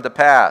going to come to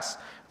pass.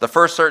 The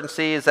first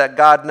certainty is that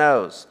God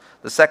knows.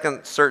 The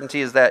second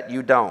certainty is that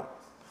you don't.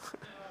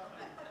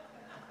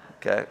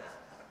 Okay?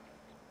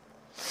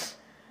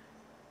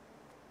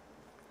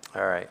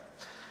 All right.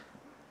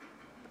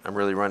 I'm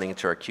really running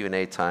into our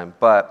Q&A time,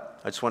 but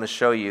I just want to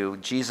show you,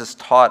 Jesus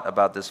taught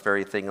about this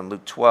very thing in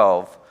Luke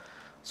 12.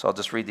 So I'll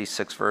just read these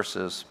 6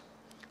 verses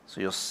so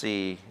you'll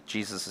see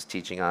Jesus is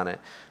teaching on it.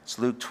 It's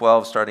Luke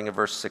 12, starting at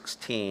verse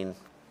 16. It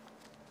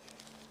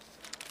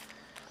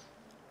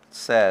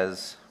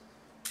says,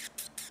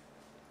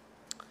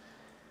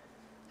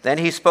 Then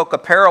he spoke a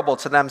parable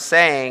to them,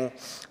 saying,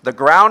 The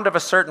ground of a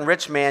certain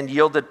rich man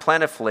yielded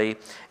plentifully,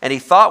 and he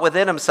thought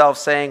within himself,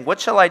 saying, What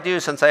shall I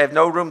do, since I have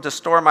no room to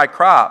store my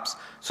crops?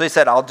 So he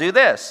said, I'll do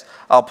this.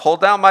 I'll pull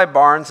down my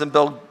barns and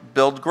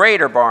build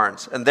greater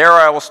barns, and there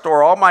I will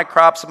store all my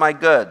crops and my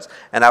goods.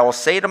 And I will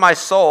say to my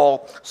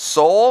soul,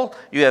 Soul,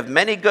 you have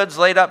many goods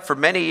laid up for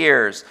many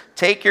years.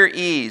 Take your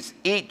ease,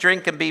 eat,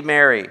 drink, and be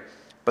merry.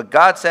 But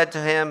God said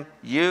to him,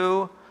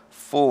 You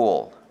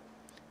fool,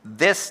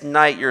 this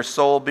night your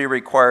soul will be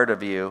required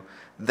of you.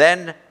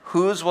 Then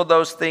whose will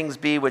those things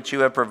be which you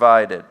have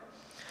provided?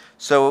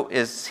 So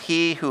is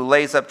he who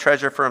lays up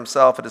treasure for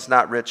himself and is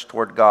not rich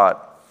toward God.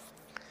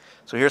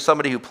 So here's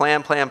somebody who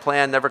planned,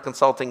 never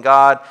consulting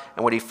God.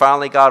 And when he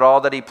finally got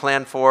all that he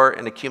planned for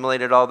and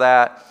accumulated all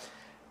that,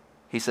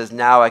 he says,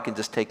 now I can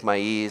just take my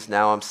ease.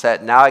 Now I'm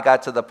set. Now I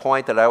got to the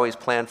point that I always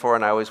planned for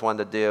and I always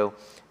wanted to do.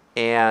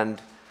 And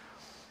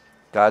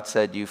God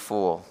said, you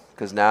fool,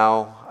 because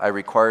now I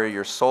require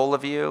your soul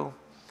of you.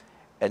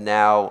 And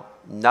now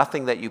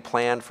nothing that you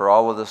planned for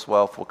all of this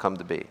wealth will come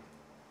to be.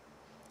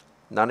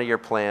 None of your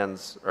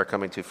plans are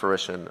coming to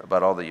fruition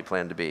about all that you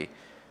plan to be.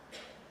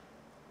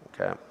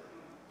 Okay.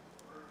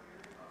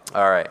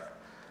 All right.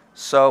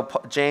 So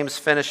James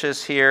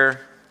finishes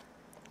here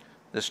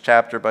this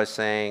chapter by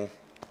saying,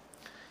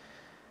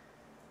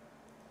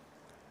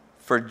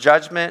 for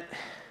judgment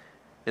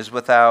is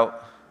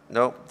without,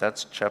 nope,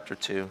 that's chapter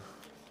 2.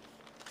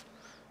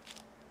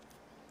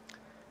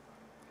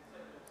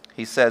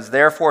 He says,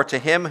 therefore to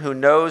him who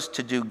knows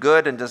to do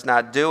good and does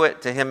not do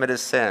it, to him it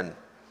is sin.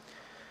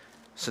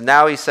 So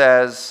now he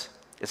says,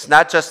 it's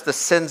not just the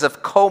sins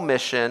of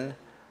commission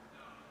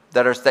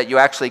that you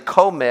actually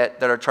commit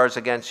that are charged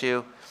against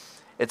you.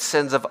 It's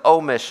sins of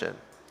omission.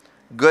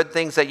 Good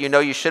things that you know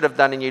you should have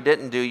done and you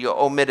didn't do. You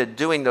omitted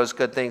doing those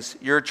good things.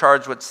 You're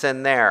charged with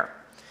sin there.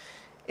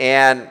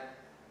 And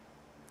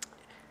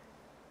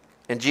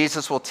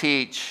Jesus will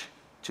teach,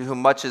 to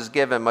whom much is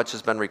given, much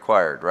has been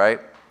required, right?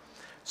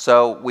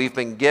 So we've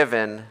been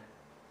given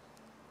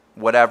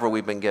whatever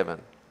we've been given.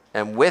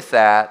 And with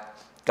that,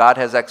 God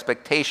has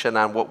expectation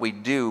on what we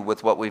do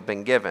with what we've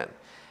been given.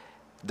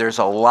 There's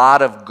a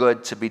lot of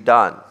good to be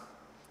done.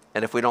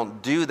 And if we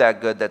don't do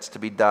that good that's to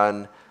be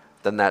done,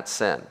 then that's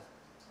sin.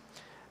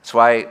 That's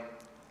why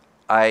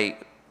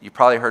you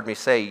probably heard me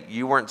say,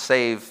 you weren't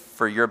saved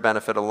for your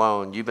benefit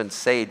alone. You've been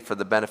saved for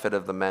the benefit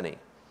of the many.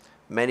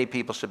 Many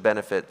people should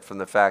benefit from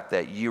the fact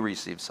that you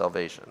receive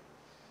salvation.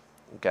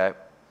 Okay?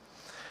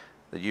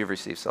 That you've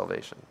received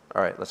salvation.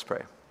 All right, let's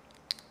pray.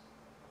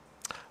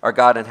 Our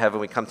God in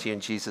heaven, we come to you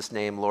in Jesus'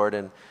 name, Lord,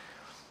 and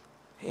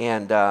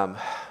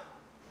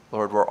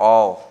Lord, we're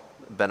all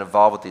been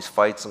involved with these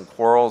fights and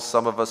quarrels.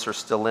 Some of us are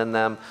still in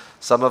them.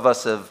 Some of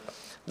us have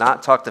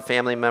not talked to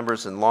family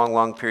members in long,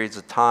 long periods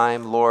of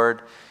time,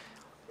 Lord.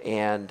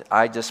 And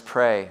I just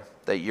pray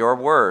that your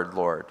word,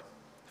 Lord,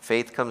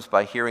 faith comes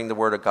by hearing the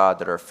word of God,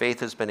 that our faith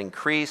has been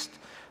increased,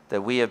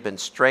 that we have been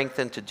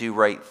strengthened to do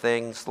right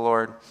things,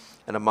 Lord.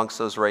 And amongst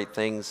those right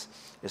things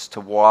is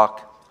to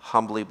walk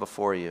humbly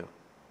before you.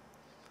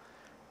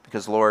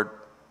 Because, Lord,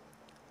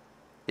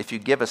 if you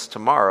give us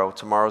tomorrow,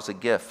 tomorrow's a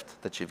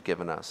gift that you've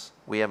given us.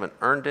 We haven't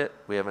earned it.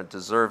 We haven't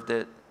deserved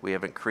it. We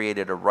haven't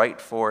created a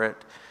right for it.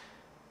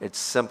 It's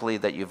simply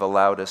that you've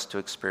allowed us to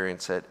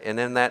experience it. And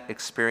in that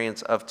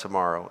experience of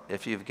tomorrow,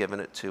 if you've given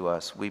it to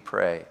us, we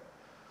pray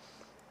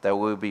that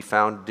we will be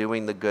found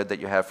doing the good that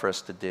you have for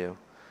us to do.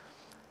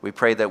 We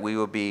pray that we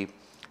will be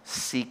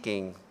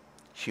seeking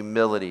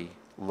humility,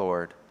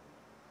 Lord,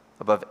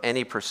 above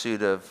any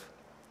pursuit of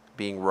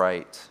being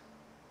right.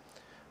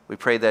 We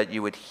pray that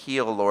you would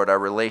heal, Lord, our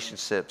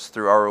relationships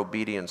through our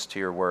obedience to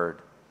your word.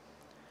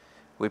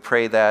 We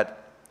pray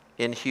that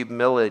in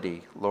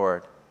humility,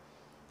 Lord,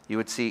 you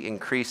would see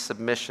increased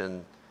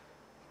submission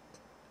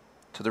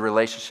to the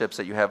relationships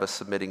that you have us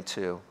submitting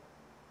to.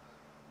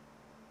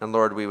 And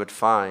Lord, we would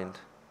find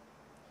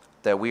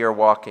that we are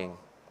walking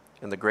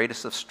in the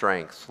greatest of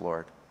strengths,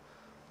 Lord,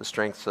 the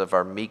strengths of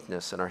our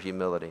meekness and our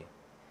humility.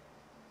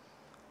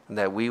 And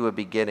that we would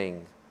be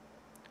getting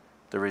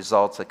the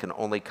results that can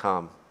only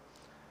come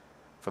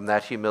from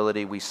that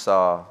humility we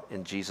saw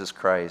in Jesus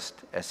Christ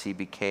as he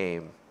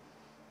became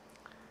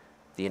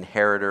the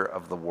inheritor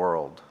of the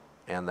world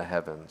and the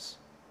heavens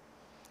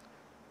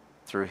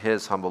through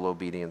his humble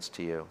obedience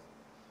to you.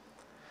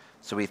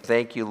 So we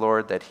thank you,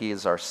 Lord, that he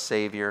is our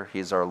Savior. He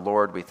is our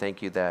Lord. We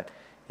thank you that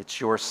it's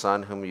your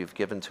Son whom you've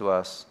given to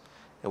us.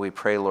 And we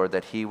pray, Lord,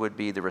 that he would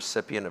be the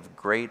recipient of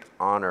great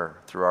honor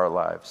through our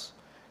lives.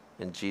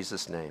 In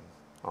Jesus' name,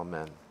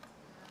 amen.